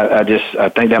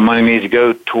that money needs to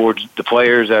go towards the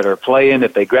players that are playing.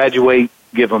 If they graduate,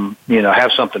 give them,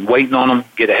 have something waiting on them,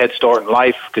 get a head start in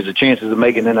life because the chances of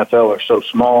making NFL are so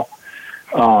small.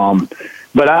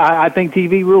 But I think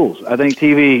TV rules. I think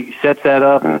TV sets that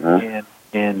up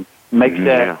and makes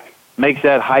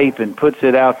that hype and puts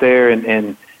it out there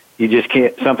and you just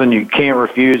can't, something you can't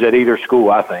refuse at either school,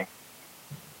 I think.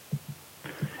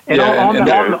 And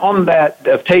on that,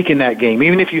 of taking that game,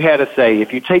 even if you had to say,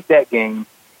 if you take that game,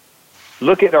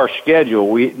 look at our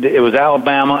schedule. It was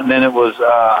Alabama, and then it was,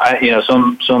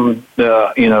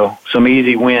 some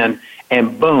easy win,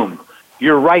 and boom,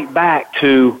 you're right back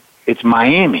to, it's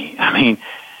Miami. I mean,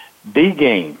 the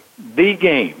game.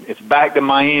 It's back to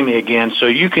Miami again. So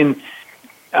you can,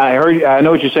 I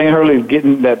know what you're saying, Hurlie,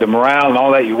 getting the morale and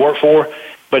all that you work for,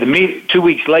 but 2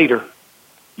 weeks later,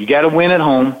 you got to win at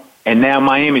home, and now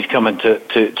Miami's coming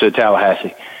to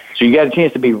Tallahassee. So you got a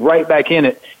chance to be right back in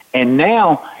it, and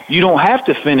now you don't have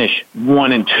to finish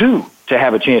 1 and 2 to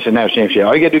have a chance at national championship.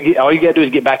 All you got to do is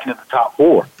get back into the top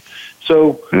 4.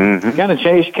 So kind of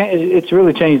changed. It's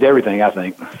really changed everything, I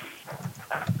think.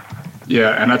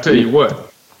 Yeah, and I tell you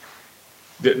what,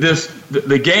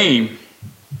 the game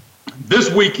this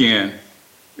weekend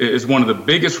is one of the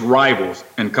biggest rivals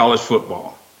in college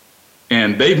football,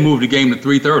 and they've moved the game to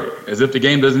 3:30 as if the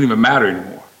game doesn't even matter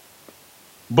anymore.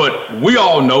 But we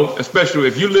all know, especially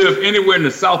if you live anywhere in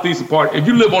the southeastern part, if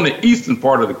you live on the eastern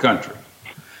part of the country,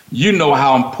 you know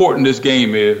how important this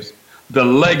game is. the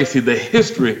legacy, the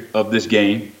history of this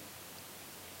game.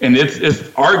 And it's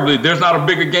arguably, there's not a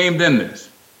bigger game than this.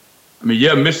 I mean,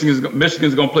 yeah, Michigan's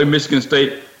going to play Michigan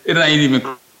State. It ain't even.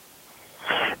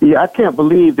 Yeah, I can't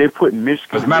believe they're putting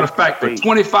Michigan. As a matter of fact, for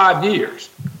 25 years,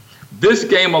 this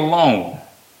game alone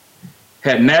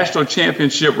had national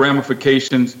championship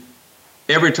ramifications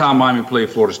every time Miami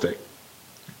played Florida State.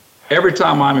 Every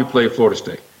time Miami played Florida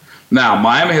State. Now,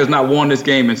 Miami has not won this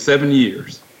game in 7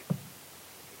 years.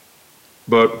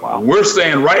 But we're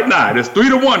saying right now, it's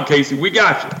 3-1, Casey. We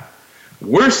got you.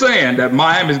 We're saying that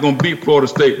Miami's going to beat Florida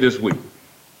State this week.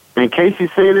 And Casey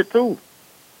said it too.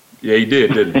 Yeah, he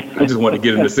did, didn't he? I just wanted to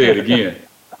get him to say it again.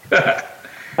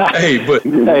 Hey, but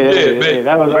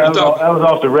that was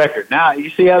off the record. Now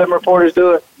you see how them reporters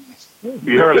do it.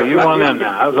 Hurlie, you on them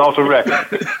now. That was off the record.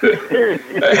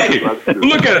 Hey,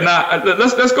 look at it now.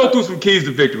 Let's go through some keys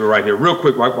to victory right here, real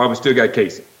quick, while we still got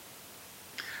Casey.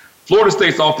 Florida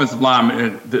State's offensive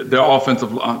line, their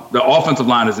offensive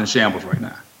line is in shambles right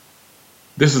now.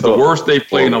 This is the worst they've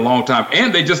played in a long time,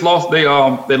 and they just lost. They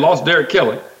lost Derek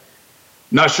Kelly.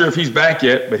 Not sure if he's back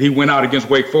yet, but he went out against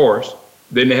Wake Forest.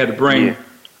 Then they had to bring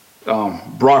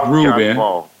Brock Rube in.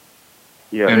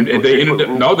 Yeah, and they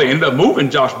ended up moving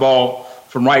Josh Ball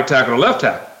from right tackle to left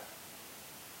tackle.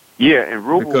 Yeah, and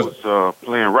Rube was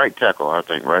playing right tackle, I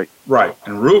think, right? Right,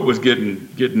 and Rube was getting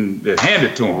it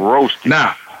handed to him. Roasted.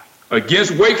 Now,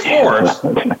 against Wake Forest,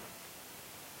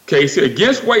 Casey,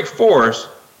 against Wake Forest,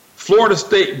 Florida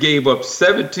State gave up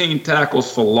 17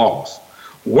 tackles for loss.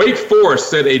 Wake Forest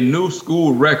set a new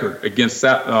school record against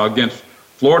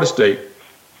Florida State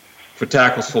for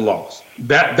tackles for loss.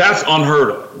 That's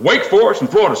unheard of. Wake Forest and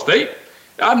Florida State,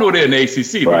 I know they're in the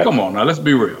ACC, but come on now, let's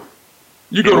be real.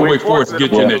 You go to Wake Forest to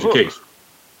get you an education.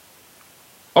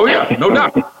 Oh, yeah, no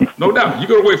doubt. No doubt. You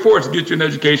go to Wake Forest to get you an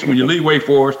education. When you leave Wake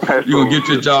Forest, you're going to get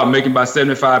your job making about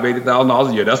 $75,000, $80,000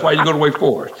 a year. That's why you go to Wake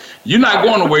Forest. You're not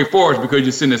going to Wake Forest because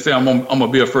you're sitting there saying, I'm going to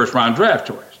be a first-round draft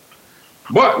choice.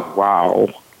 But,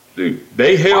 dude,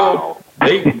 they got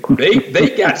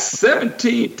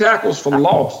 17 tackles for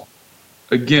loss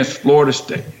against Florida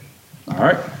State. All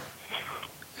right?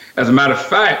 As a matter of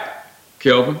fact,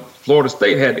 Kelvin, Florida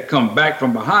State had to come back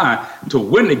from behind to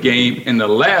win the game in the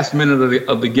last minute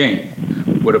of the game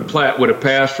with a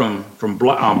pass from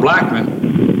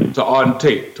Blackman to Arden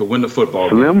Tate to win the football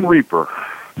game. Slim Reaper.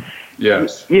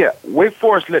 Yes. Yeah, Wake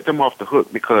Forest let them off the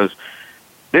hook because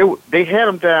they had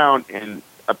them down, and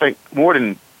I think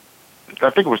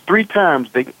it was 3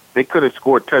 times they could have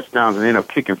scored touchdowns and ended up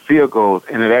kicking field goals,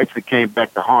 and it actually came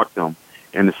back to haunt them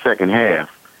in the second half.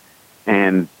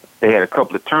 And they had a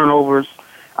couple of turnovers.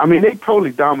 I mean, they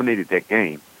totally dominated that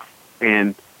game.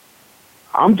 And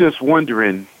I'm just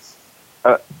wondering,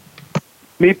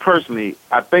 me personally,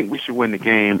 I think we should win the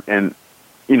game. And,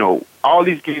 you know, all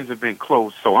these games have been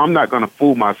close, so I'm not going to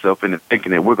fool myself into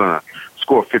thinking that we're going to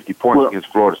score 50 points against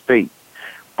Florida State.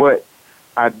 But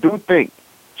I do think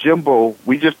Jimbo,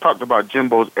 we just talked about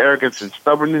Jimbo's arrogance and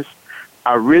stubbornness.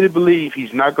 I really believe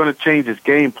he's not going to change his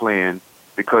game plan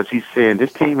because he's saying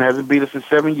this team hasn't beat us in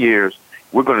 7 years.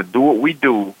 We're going to do what we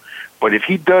do. But if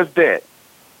he does that,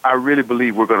 I really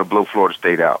believe we're going to blow Florida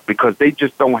State out because they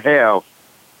just don't have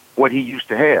what he used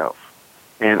to have.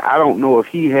 And I don't know if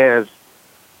he has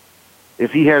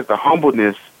the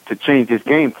humbleness to change his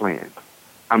game plan.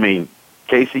 I mean,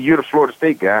 Casey, you're the Florida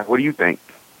State guy. What do you think?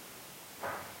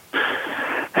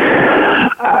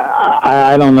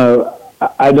 I don't know.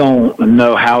 I don't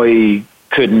know how he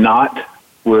could not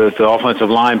with the offensive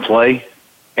line play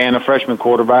and a freshman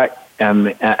quarterback.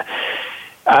 And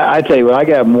I tell you what, I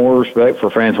got more respect for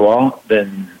Francois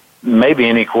than maybe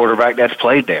any quarterback that's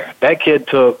played there. That kid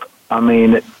took,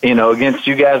 against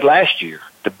you guys last year,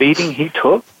 the beating he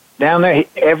took down there,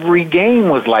 every game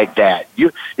was like that.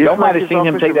 You might have seen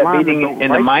him take that beating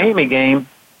in the Miami game.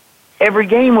 Every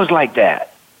game was like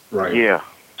that. Right. Yeah.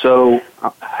 So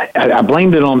I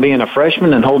blamed it on being a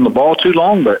freshman and holding the ball too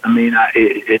long, but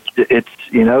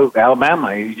it's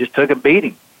Alabama. You just took a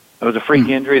beating. It was a freak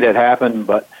injury that happened,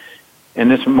 but in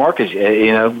this Marcus,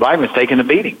 Blackman's taking a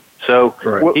beating. So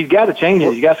he's got to change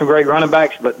it. He's got some great running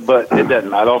backs, but it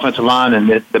doesn't. That offensive line and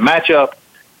the matchup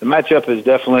is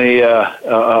definitely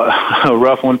a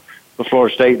rough one for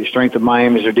Florida State. The strength of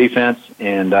Miami is their defense,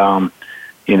 and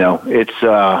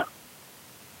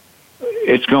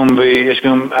it's going to be. I think it's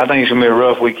going to be a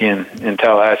rough weekend in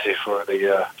Tallahassee for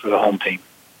the home team.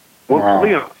 Well,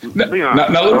 Leon,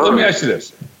 now let me ask you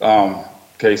this,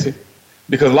 Casey,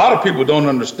 because a lot of people don't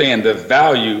understand the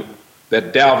value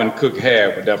that Dalvin Cook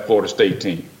had with that Florida State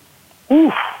team.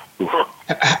 Oof.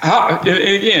 And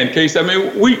again, Casey,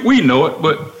 we know it,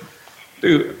 but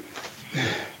dude,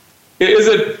 is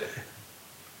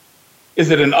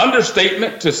is it an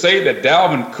understatement to say that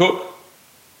Dalvin Cook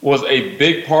was a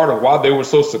big part of why they were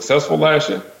so successful last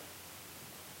year?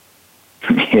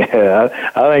 Yeah,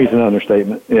 I think it's an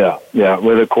understatement. Yeah,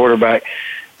 with a quarterback.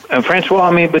 And Francois,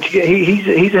 I mean, but he's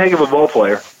a heck of a ball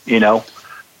player, you know.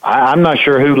 I'm not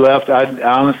sure who left. I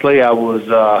was,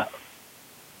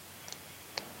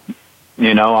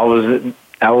 you know, I was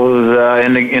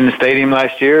in the stadium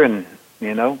last year, and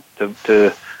you know,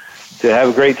 to have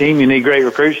a great team, you need great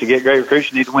recruits. To get great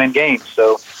recruits, you need to win games.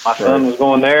 So my son was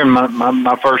going there, and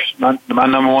my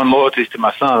number one loyalty is to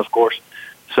my son, of course.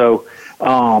 So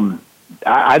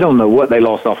I don't know what they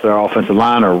lost off their offensive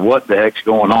line or what the heck's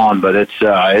going on, but it's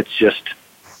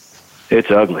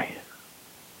ugly.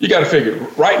 You got to figure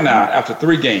right now after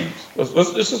 3 games.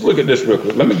 Let's just look at this real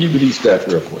quick. Let me give you these stats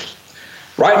real quick.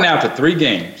 Right now after 3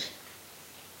 games,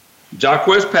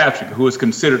 Jaquez Patrick, who is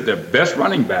considered their best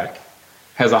running back,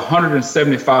 has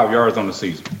 175 yards on the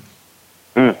season.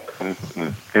 And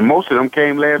most of them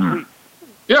came last week.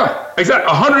 Yeah, exactly.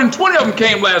 120 of them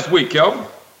came last week, Kelvin.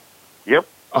 Yep.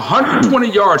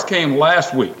 120 yards came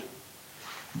last week.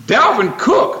 Dalvin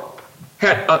Cook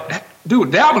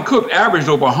Dalvin Cook averaged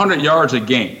over 100 yards a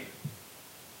game.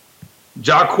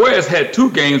 Jaquez had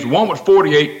 2 games, one with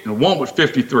 48 and one with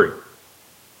 53.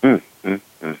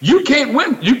 You can't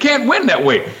win. You can't win that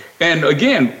way. And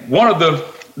again, one of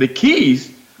the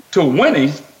keys to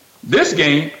winning this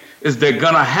game is they're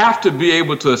gonna have to be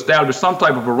able to establish some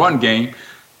type of a run game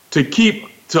to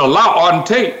allow Auden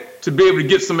Tate to be able to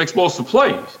get some explosive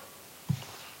plays.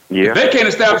 Yeah, they can't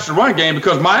establish a run game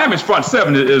because Miami's front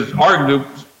 7 is arguably,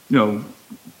 you know,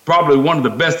 probably one of the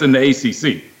best in the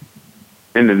ACC.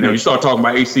 In the nation. You start talking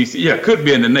about ACC, yeah, it could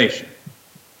be in the nation.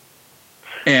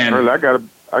 And Earl,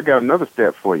 I got another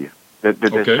stat for you that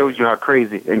shows you how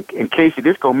crazy. And Casey,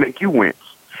 this gonna make you wince.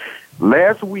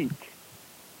 Last week,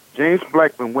 James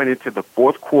Blackman went into the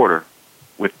 4th quarter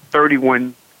with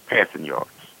 31 passing yards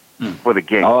for the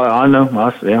game. Oh, I know.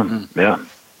 Yeah.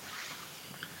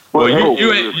 Well,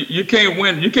 you can't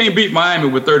win. You can't beat Miami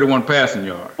with 31 passing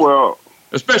yards. Well,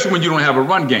 especially when you don't have a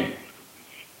run game.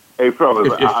 Hey,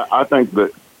 fellas, I think some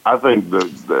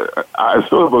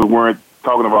of us weren't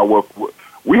talking about what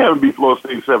we haven't beat Florida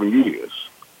State in 7 years.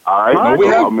 All right,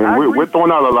 we're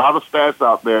throwing out a lot of stats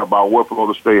out there about what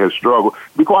Florida State has struggled.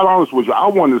 To be quite honest with you, I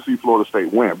wanted to see Florida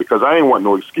State win because I ain't want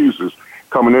no excuses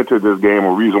coming into this game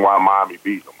or reason why Miami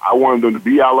beat them. I wanted them to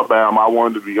be Alabama. I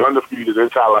wanted them to be undefeated in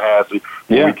Tallahassee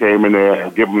when we came in there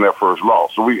and give them their first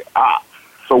loss. So we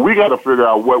got to figure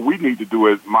out what we need to do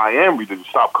as Miami to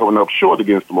stop coming up short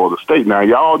against Florida State. Now,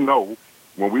 y'all know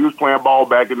when we was playing ball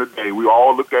back in the day, we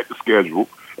all looked at the schedule.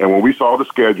 And when we saw the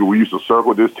schedule, we used to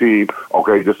circle this team,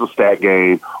 okay, this is a stat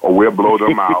game, or we'll blow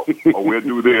them out, or we'll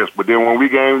do this. But then when we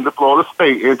game to Florida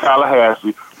State in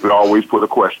Tallahassee, we always put a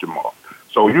question mark.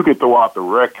 So you can throw out the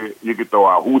record, you can throw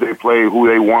out who they played, who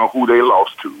they won, who they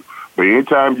lost to. But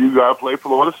anytime you got to play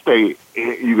Florida State,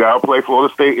 you got to play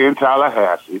Florida State in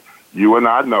Tallahassee, you and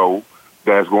I know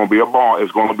that's going to be a ball.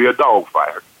 It's going to be a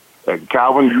dogfight. And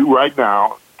Calvin, you right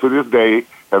now, to this day,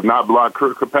 have not blocked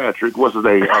Kirkpatrick. What's his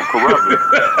name? Carruthers.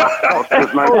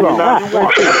 Since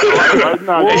 1991. Right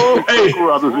now,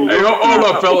 hold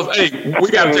up, fellas. Hey, we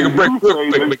got to take a break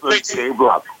real quick.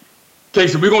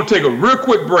 Casey, we're going to take a real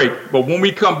quick break, but when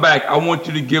we come back, I want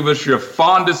you to give us your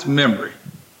fondest memory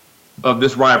of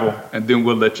this rival, and then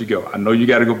we'll let you go. I know you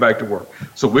got to go back to work.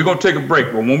 So we're going to take a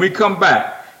break, but when we come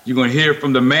back, you're going to hear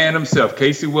from the man himself,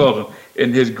 Casey Weldon,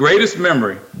 in his greatest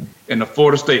memory in the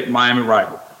Florida State-Miami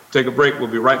rival. Take a break. We'll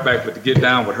be right back with the Get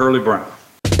Down with Hurlie Brown.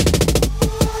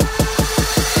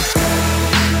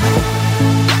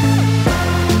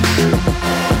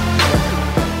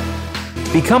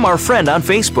 Become our friend on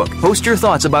Facebook. Post your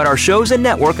thoughts about our shows and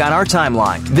network on our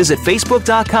timeline. Visit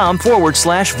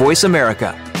Facebook.com/Voice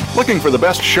America. Looking for the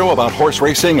best show about horse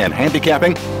racing and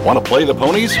handicapping? Want to play the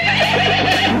ponies?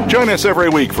 Join us every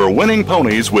week for Winning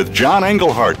Ponies with John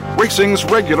Englehart, racing's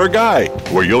regular guy,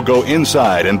 where you'll go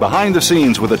inside and behind the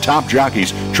scenes with the top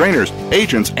jockeys, trainers,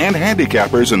 agents, and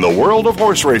handicappers in the world of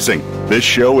horse racing. This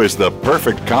show is the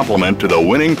perfect complement to the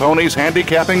Winning Ponies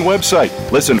handicapping website.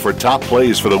 Listen for top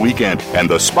plays for the weekend and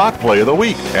the spot play of the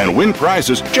week, and win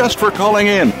prizes just for calling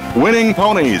in. Winning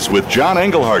Ponies with John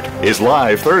Englehart is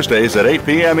live Thursdays at 8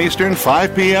 p.m. Eastern,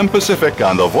 5 p.m. Pacific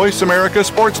on the Voice America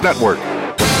Sports Network.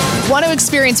 Want to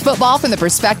experience football from the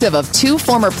perspective of 2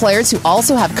 former players who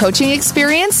also have coaching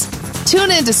experience?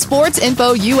 Tune in to Sports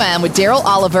Info UM with Daryl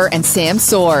Oliver and Sam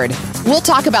Sword. We'll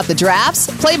talk about the drafts,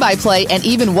 play-by-play, and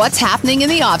even what's happening in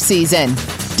the offseason.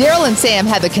 Daryl and Sam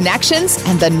have the connections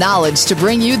and the knowledge to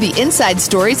bring you the inside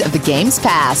stories of the game's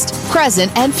past,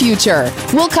 present, and future.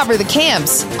 We'll cover the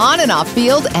camps, on and off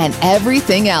field, and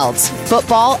everything else,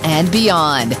 football and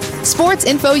beyond. Sports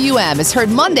Info UM is heard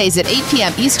Mondays at 8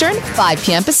 p.m. Eastern, 5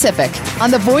 p.m. Pacific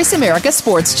on the Voice America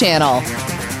Sports Channel.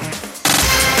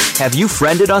 Have you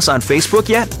friended us on Facebook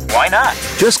yet? Why not?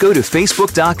 Just go to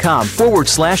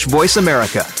facebook.com/Voice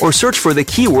America or search for the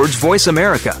keywords Voice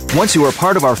America. Once you are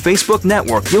part of our Facebook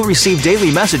network, you'll receive daily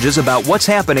messages about what's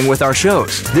happening with our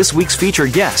shows, this week's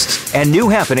featured guests, and new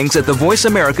happenings at the Voice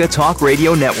America Talk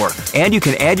Radio Network. And you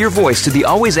can add your voice to the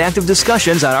always active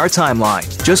discussions on our timeline.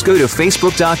 Just go to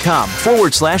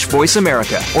facebook.com/Voice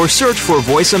America or search for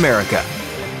Voice America.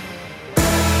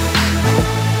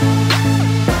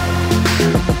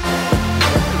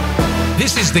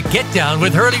 This is the Get Down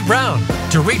with Hurlie Brown.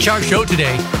 To reach our show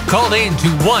today, call in to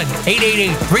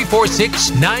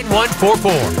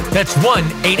 1-888-346-9144. That's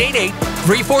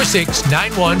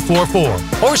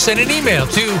 1-888-346-9144. Or send an email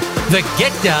to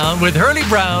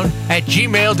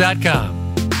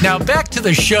thegetdownwithhurliebrown@gmail.com. Now back to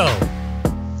the show.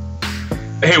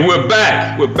 Hey, we're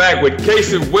back. We're back with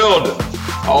Casey Weldon,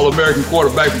 All-American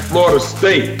quarterback from Florida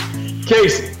State.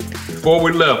 Casey, before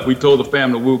we left, we told the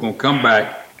family we were going to come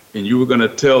back and you were going to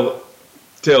tell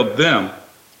them,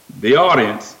 the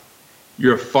audience,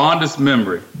 your fondest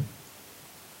memory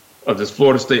of this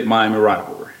Florida State-Miami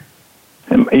rivalry.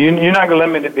 You're not gonna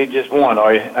limit it to be just one,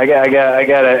 are you? I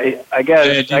gotta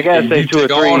say 2 or 3.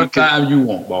 Take all the time you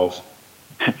want, boss.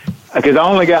 Because I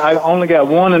only got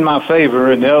one in my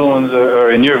favor, and the other ones are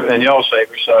in y'all's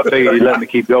favor. So I figured you'd let me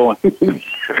keep going.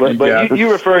 But you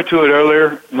referred to it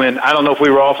earlier when I don't know if we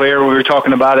were off air, we were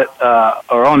talking about it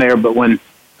or on air, but when.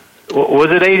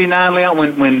 Was it 89, Leon,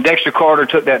 when Dexter Carter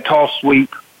took that toss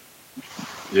sweep?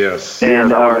 Yes.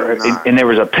 And there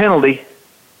was a penalty.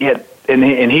 And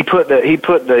he took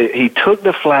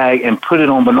the flag and put it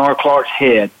on Bernard Clark's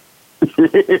head.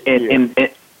 and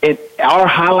our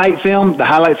highlight film,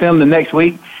 the next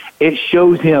week, it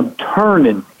shows him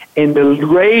turning and the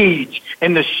rage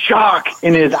and the shock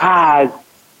in his eyes.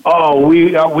 Oh,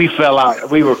 we fell out.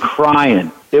 We were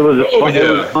crying. It was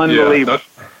unbelievable. Yeah.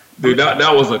 Dude,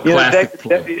 that was a classic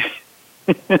play.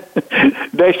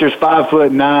 Dexter's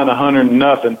 5'9", 100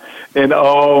 nothing, and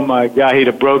oh my God, he'd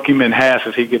have broke him in half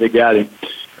if he could have got him.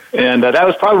 And that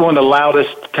was probably one of the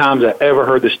loudest times I ever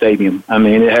heard the stadium. I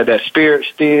mean, it had that spirit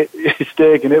stick,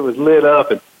 and it was lit up.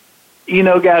 And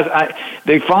guys,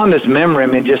 they fondest memory. I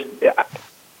mean,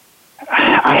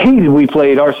 I hated we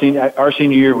played our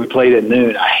senior year. We played at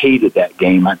noon. I hated that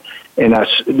game.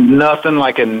 Nothing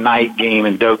like a night game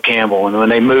in Doak Campbell. And when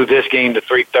they moved this game to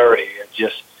 3:30,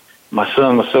 my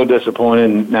son was so disappointed,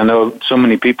 and I know so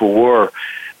many people were.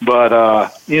 But,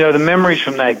 the memories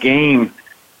from that game,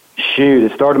 shoot,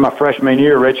 it started my freshman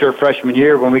year, redshirt freshman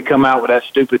year, when we come out with that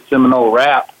stupid Seminole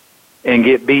rap and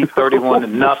get beat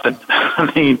 31-0.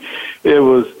 I mean, it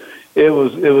was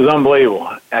unbelievable.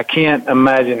 I can't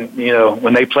imagine,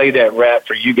 when they played that rap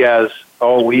for you guys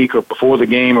all week or before the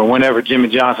game or whenever Jimmy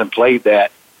Johnson played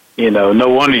that, no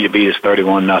wonder you beat us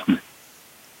 31-0.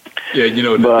 Yeah,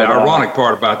 the ironic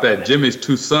part about that, Jimmy's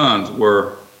 2 sons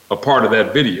were a part of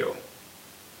that video.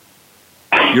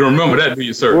 You remember that, do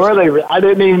you, sir? Were they? I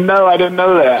didn't even know. I didn't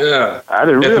know that. Yeah. I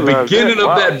didn't realize at the beginning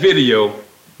of that video,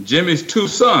 Jimmy's 2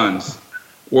 sons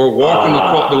were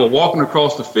walking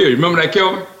across the field. You remember that,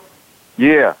 Kelvin?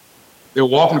 Yeah. They were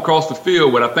walking across the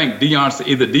field with, I think,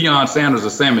 either Deion Sanders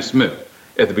or Sammy Smith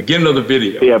at the beginning of the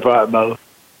video. Yeah, probably both.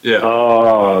 Yeah.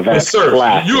 Oh, that's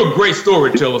classic. You're a great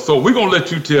storyteller, so we're going to let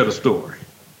you tell the story.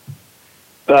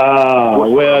 I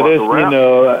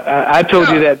told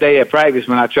you that day at practice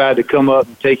when I tried to come up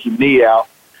and take your knee out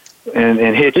and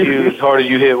hit you as hard as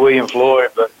you hit William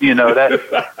Floyd. But, that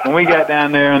when we got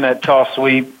down there in that toss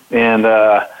sweep and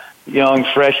young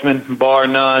freshman, bar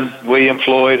none, William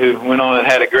Floyd, who went on and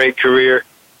had a great career,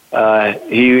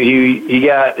 he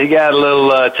got a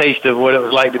little taste of what it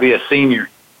was like to be a senior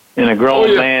and a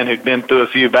grown man who'd been through a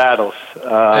few battles.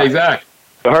 Exactly.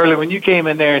 But Hurlie, when you came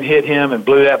in there and hit him and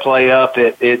blew that play up,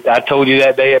 I told you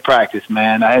that day at practice,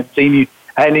 man. I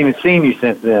hadn't even seen you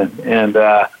since then. And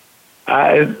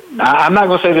I'm not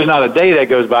going to say there's not a day that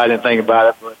goes by I didn't think about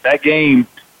it, but that game,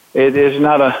 there's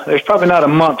probably not a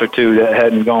month or two that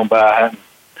hadn't gone by. I hadn't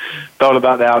thought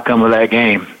about the outcome of that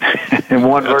game. And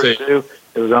 1 versus 2,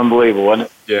 it was unbelievable, wasn't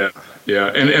it? Yeah. Yeah,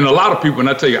 and a lot of people, and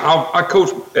I tell you, I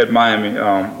coached at Miami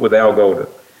with Al Golden.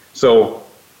 So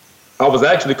I was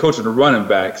actually coaching the running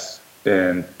backs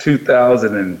in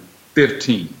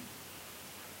 2015.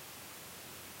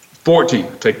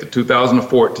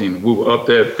 2014. We were up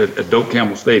there at Doak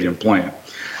Campbell Stadium playing.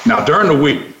 Now, during the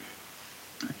week,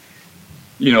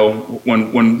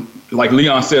 when like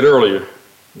Leon said earlier,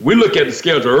 we look at the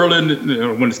schedule early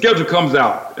when the schedule comes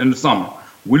out in the summer.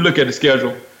 We look at the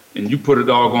schedule and you put a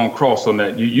doggone cross on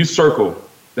that. You circle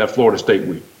that Florida State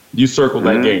week. You circle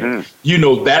that game. You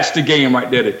know that's the game right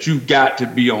there that you got to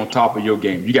be on top of your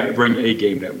game. You got to bring a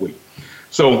game that week.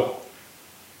 So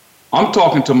I'm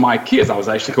talking to my kids. I was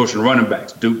actually coaching running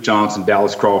backs, Duke Johnson,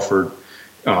 Dallas Crawford,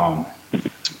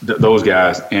 those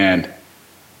guys. And,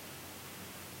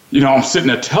 I'm sitting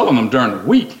there telling them during the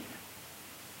week,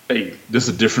 hey, this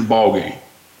is a different ball game.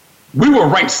 We were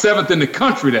ranked 7th in the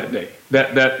country that day,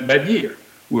 that year.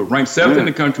 We were ranked 7th in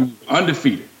the country, we were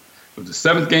undefeated. It was the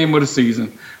 7th game of the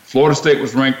season. Florida State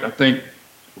was ranked, I think,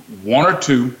 1 or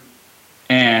 2.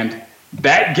 And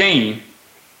that game,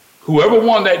 whoever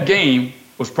won that game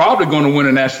was probably going to win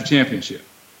a national championship.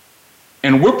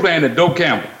 And we're playing at Doak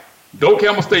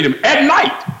Campbell Stadium at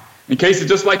night, in case it's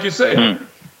just like you said.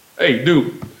 Hey,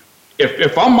 dude,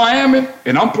 if I'm Miami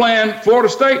and I'm playing Florida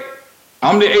State,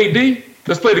 I'm the AD,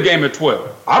 let's play the game at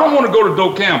 12. I don't want to go to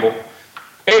Doak Campbell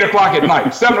 8 o'clock at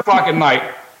night, 7 o'clock at night.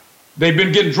 They've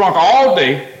been getting drunk all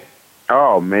day.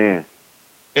 Oh, man.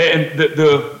 And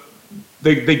the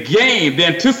game, the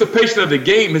anticipation of the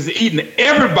game is eating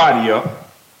everybody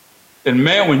up. And,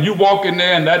 man, when you walk in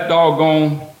there and that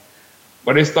doggone,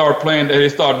 but they start playing, they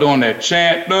start doing that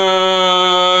chant,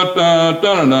 dun, dun, dun,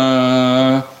 dun,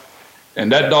 dun,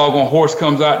 and that doggone horse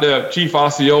comes out there, Chief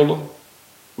Osceola,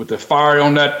 with the fire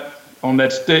on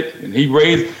that stick, and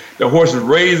the horse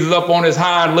raises up on his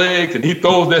hind legs, and he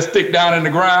throws that stick down in the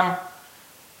ground.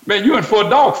 Man, you in for a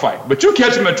dog fight. But you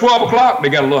catch them at 12 o'clock, they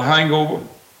got a little hangover.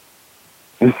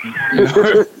 They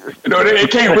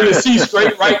can't really see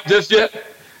straight right just yet.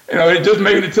 They just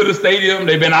made it to the stadium.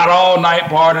 They've been out all night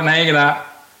partying, hanging out.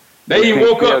 They ain't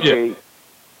woke up yet.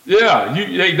 Yeah,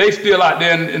 they still out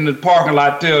there in the parking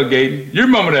lot tailgating. You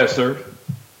remember that, sir?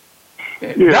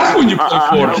 Yeah, that's when you play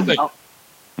Florida State.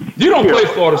 You don't play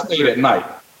Florida State at night.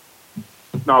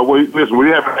 No, listen, we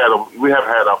haven't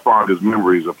had our fondest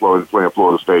memories of playing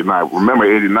Florida State at night. Remember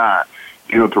 '89,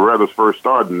 Toretta's first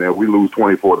starting there, we lose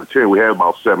 24-10. We had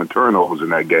about 7 turnovers in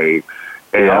that game.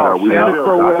 And we had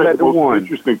Crowell at the one.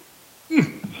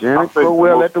 Shannon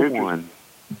Crowell at the one.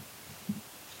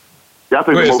 Yeah, I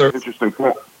think the most interesting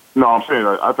point. No, I'm saying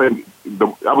I think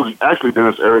I was actually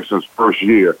Dennis Erickson's first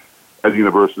year at the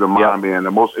University of Miami, and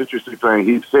the most interesting thing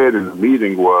he said in the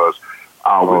meeting was,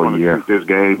 we're going to treat this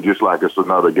game just like it's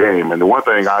another game. And the one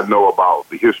thing I know about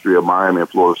the history of Miami and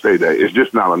Florida State, that it's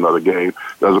just not another game.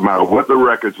 Doesn't matter what the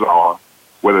records are,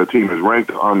 whether the team is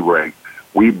ranked or unranked.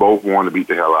 We both want to beat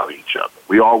the hell out of each other.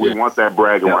 We always want that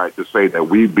bragging right to say that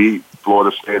we beat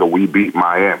Florida State or we beat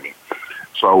Miami.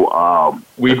 So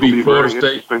we beat Florida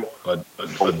State,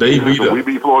 or they beat us. We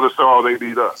beat Florida State or they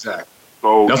beat us. Exactly.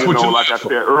 So, that's like I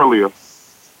said earlier,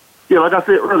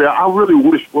 I really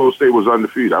wish Florida State was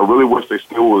undefeated. I really wish they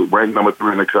still were ranked number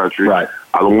 3 in the country. Right.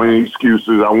 I don't want any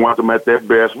excuses. I want them at their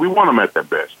best. We want them at their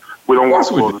best. We don't want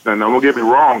Florida State. Now, don't get me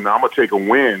wrong. Now, I'm going to take a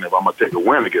win if I'm going to take a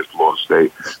win against Florida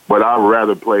State. But I'd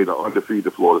rather play the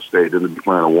undefeated Florida State than to be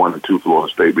playing a 1 and 2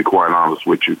 Florida State, be quite honest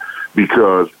with you.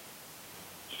 Because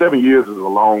 7 years is a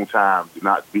long time to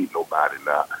not beat nobody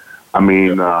now. I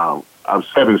mean, I'm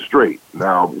 7 straight.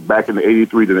 Now, back in the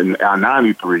 83 to the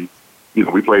 93,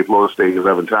 we played Florida State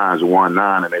 11 times and won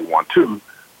 9, and they won 2.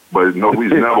 But no, we've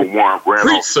never won grand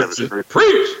off 7 straight.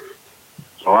 Preach!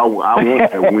 So I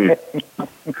want that win.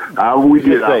 We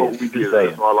did. I hope we did.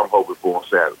 That's all I'm hoping for on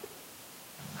Saturday.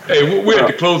 Hey, we're at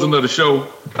the closing of the show.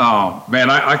 Man,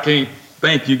 I can't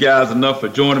thank you guys enough for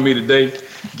joining me today,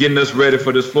 getting us ready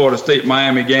for this Florida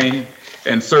State-Miami game.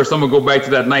 And, sir, so I'm going to go back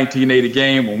to that 1989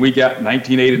 game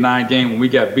when we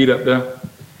got beat up there.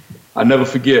 I never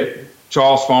forget,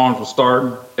 Charles Farnes was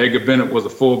starting, Edgar Bennett was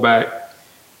a fullback,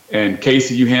 and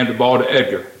Casey, you handed the ball to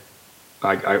Edgar.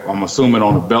 I'm assuming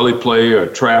on a belly play or a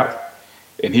trap,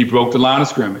 and he broke the line of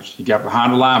scrimmage. He got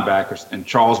behind the linebackers, and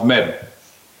Charles met him.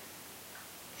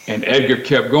 And Edgar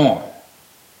kept going,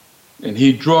 and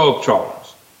he drug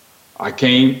Charles. I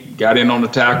came, got in on the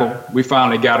tackle. We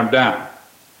finally got him down.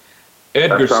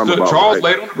 Charles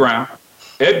laid on the ground.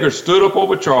 Edgar stood up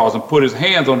over Charles and put his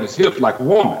hands on his hips like a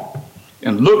woman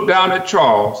and looked down at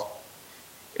Charles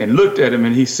and looked at him,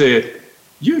 and he said,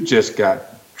 "You just got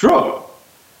drugged."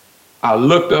 I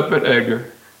looked up at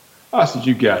Edgar. I said,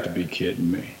 "You got to be kidding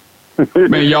me."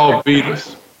 Man, y'all beat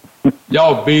us.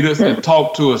 Y'all beat us and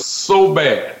talked to us so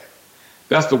bad.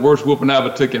 That's the worst whooping I ever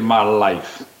took in my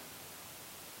life.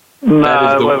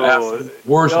 That is the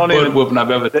worst whooping I've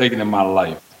ever taken in my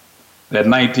life. that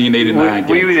 1989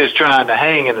 game. We were just trying to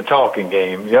hang in the talking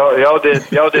game. Y'all did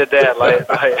that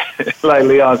like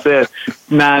Leon said.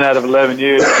 9 out of 11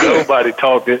 years, nobody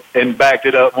talked it and backed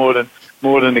it up more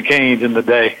than the Canes in the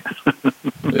day.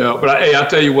 Yeah, but I'll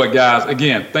tell you what, guys.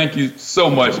 Again, thank you so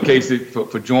much, Casey,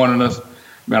 for joining us.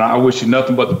 Man, I wish you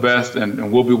nothing but the best,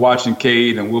 and we'll be watching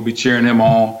Cade and we'll be cheering him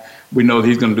on. We know that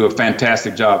he's going to do a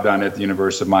fantastic job down at the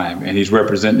University of Miami, and he's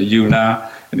representing the U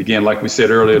now. And again, like we said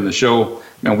earlier in the show,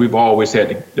 man, we've always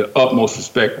had the utmost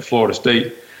respect for Florida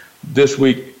State. This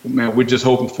week, man, we're just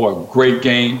hoping for a great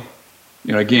game.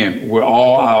 You know, again, we're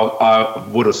all, I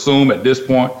would assume at this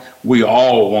point, we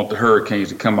all want the Hurricanes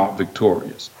to come out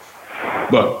victorious.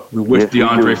 But we wish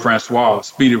DeAndre Francois a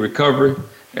speedy recovery,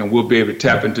 and we'll be able to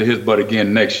tap into his butt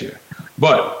again next year.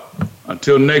 But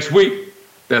until next week,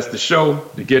 that's the show,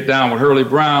 to Get Down with Hurlie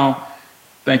Brown.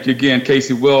 Thank you again,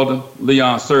 Casey Weldon,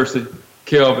 Leon Searcy,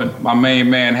 Kelvin, my main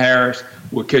man, Harris.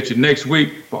 We'll catch you next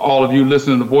week. For all of you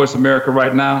listening to Voice America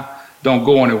right now, don't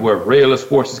go anywhere. Regular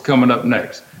Sports is coming up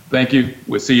next. Thank you.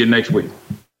 We'll see you next week.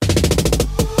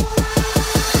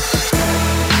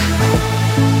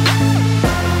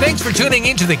 Thanks for tuning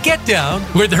in to the Get Down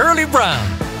with Hurlie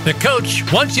Brown. The coach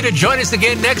wants you to join us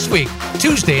again next week,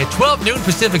 Tuesday at 12 noon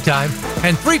Pacific Time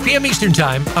and 3 p.m. Eastern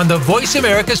Time on the Voice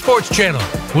America Sports Channel.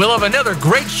 We'll have another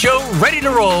great show ready to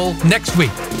roll next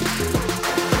week.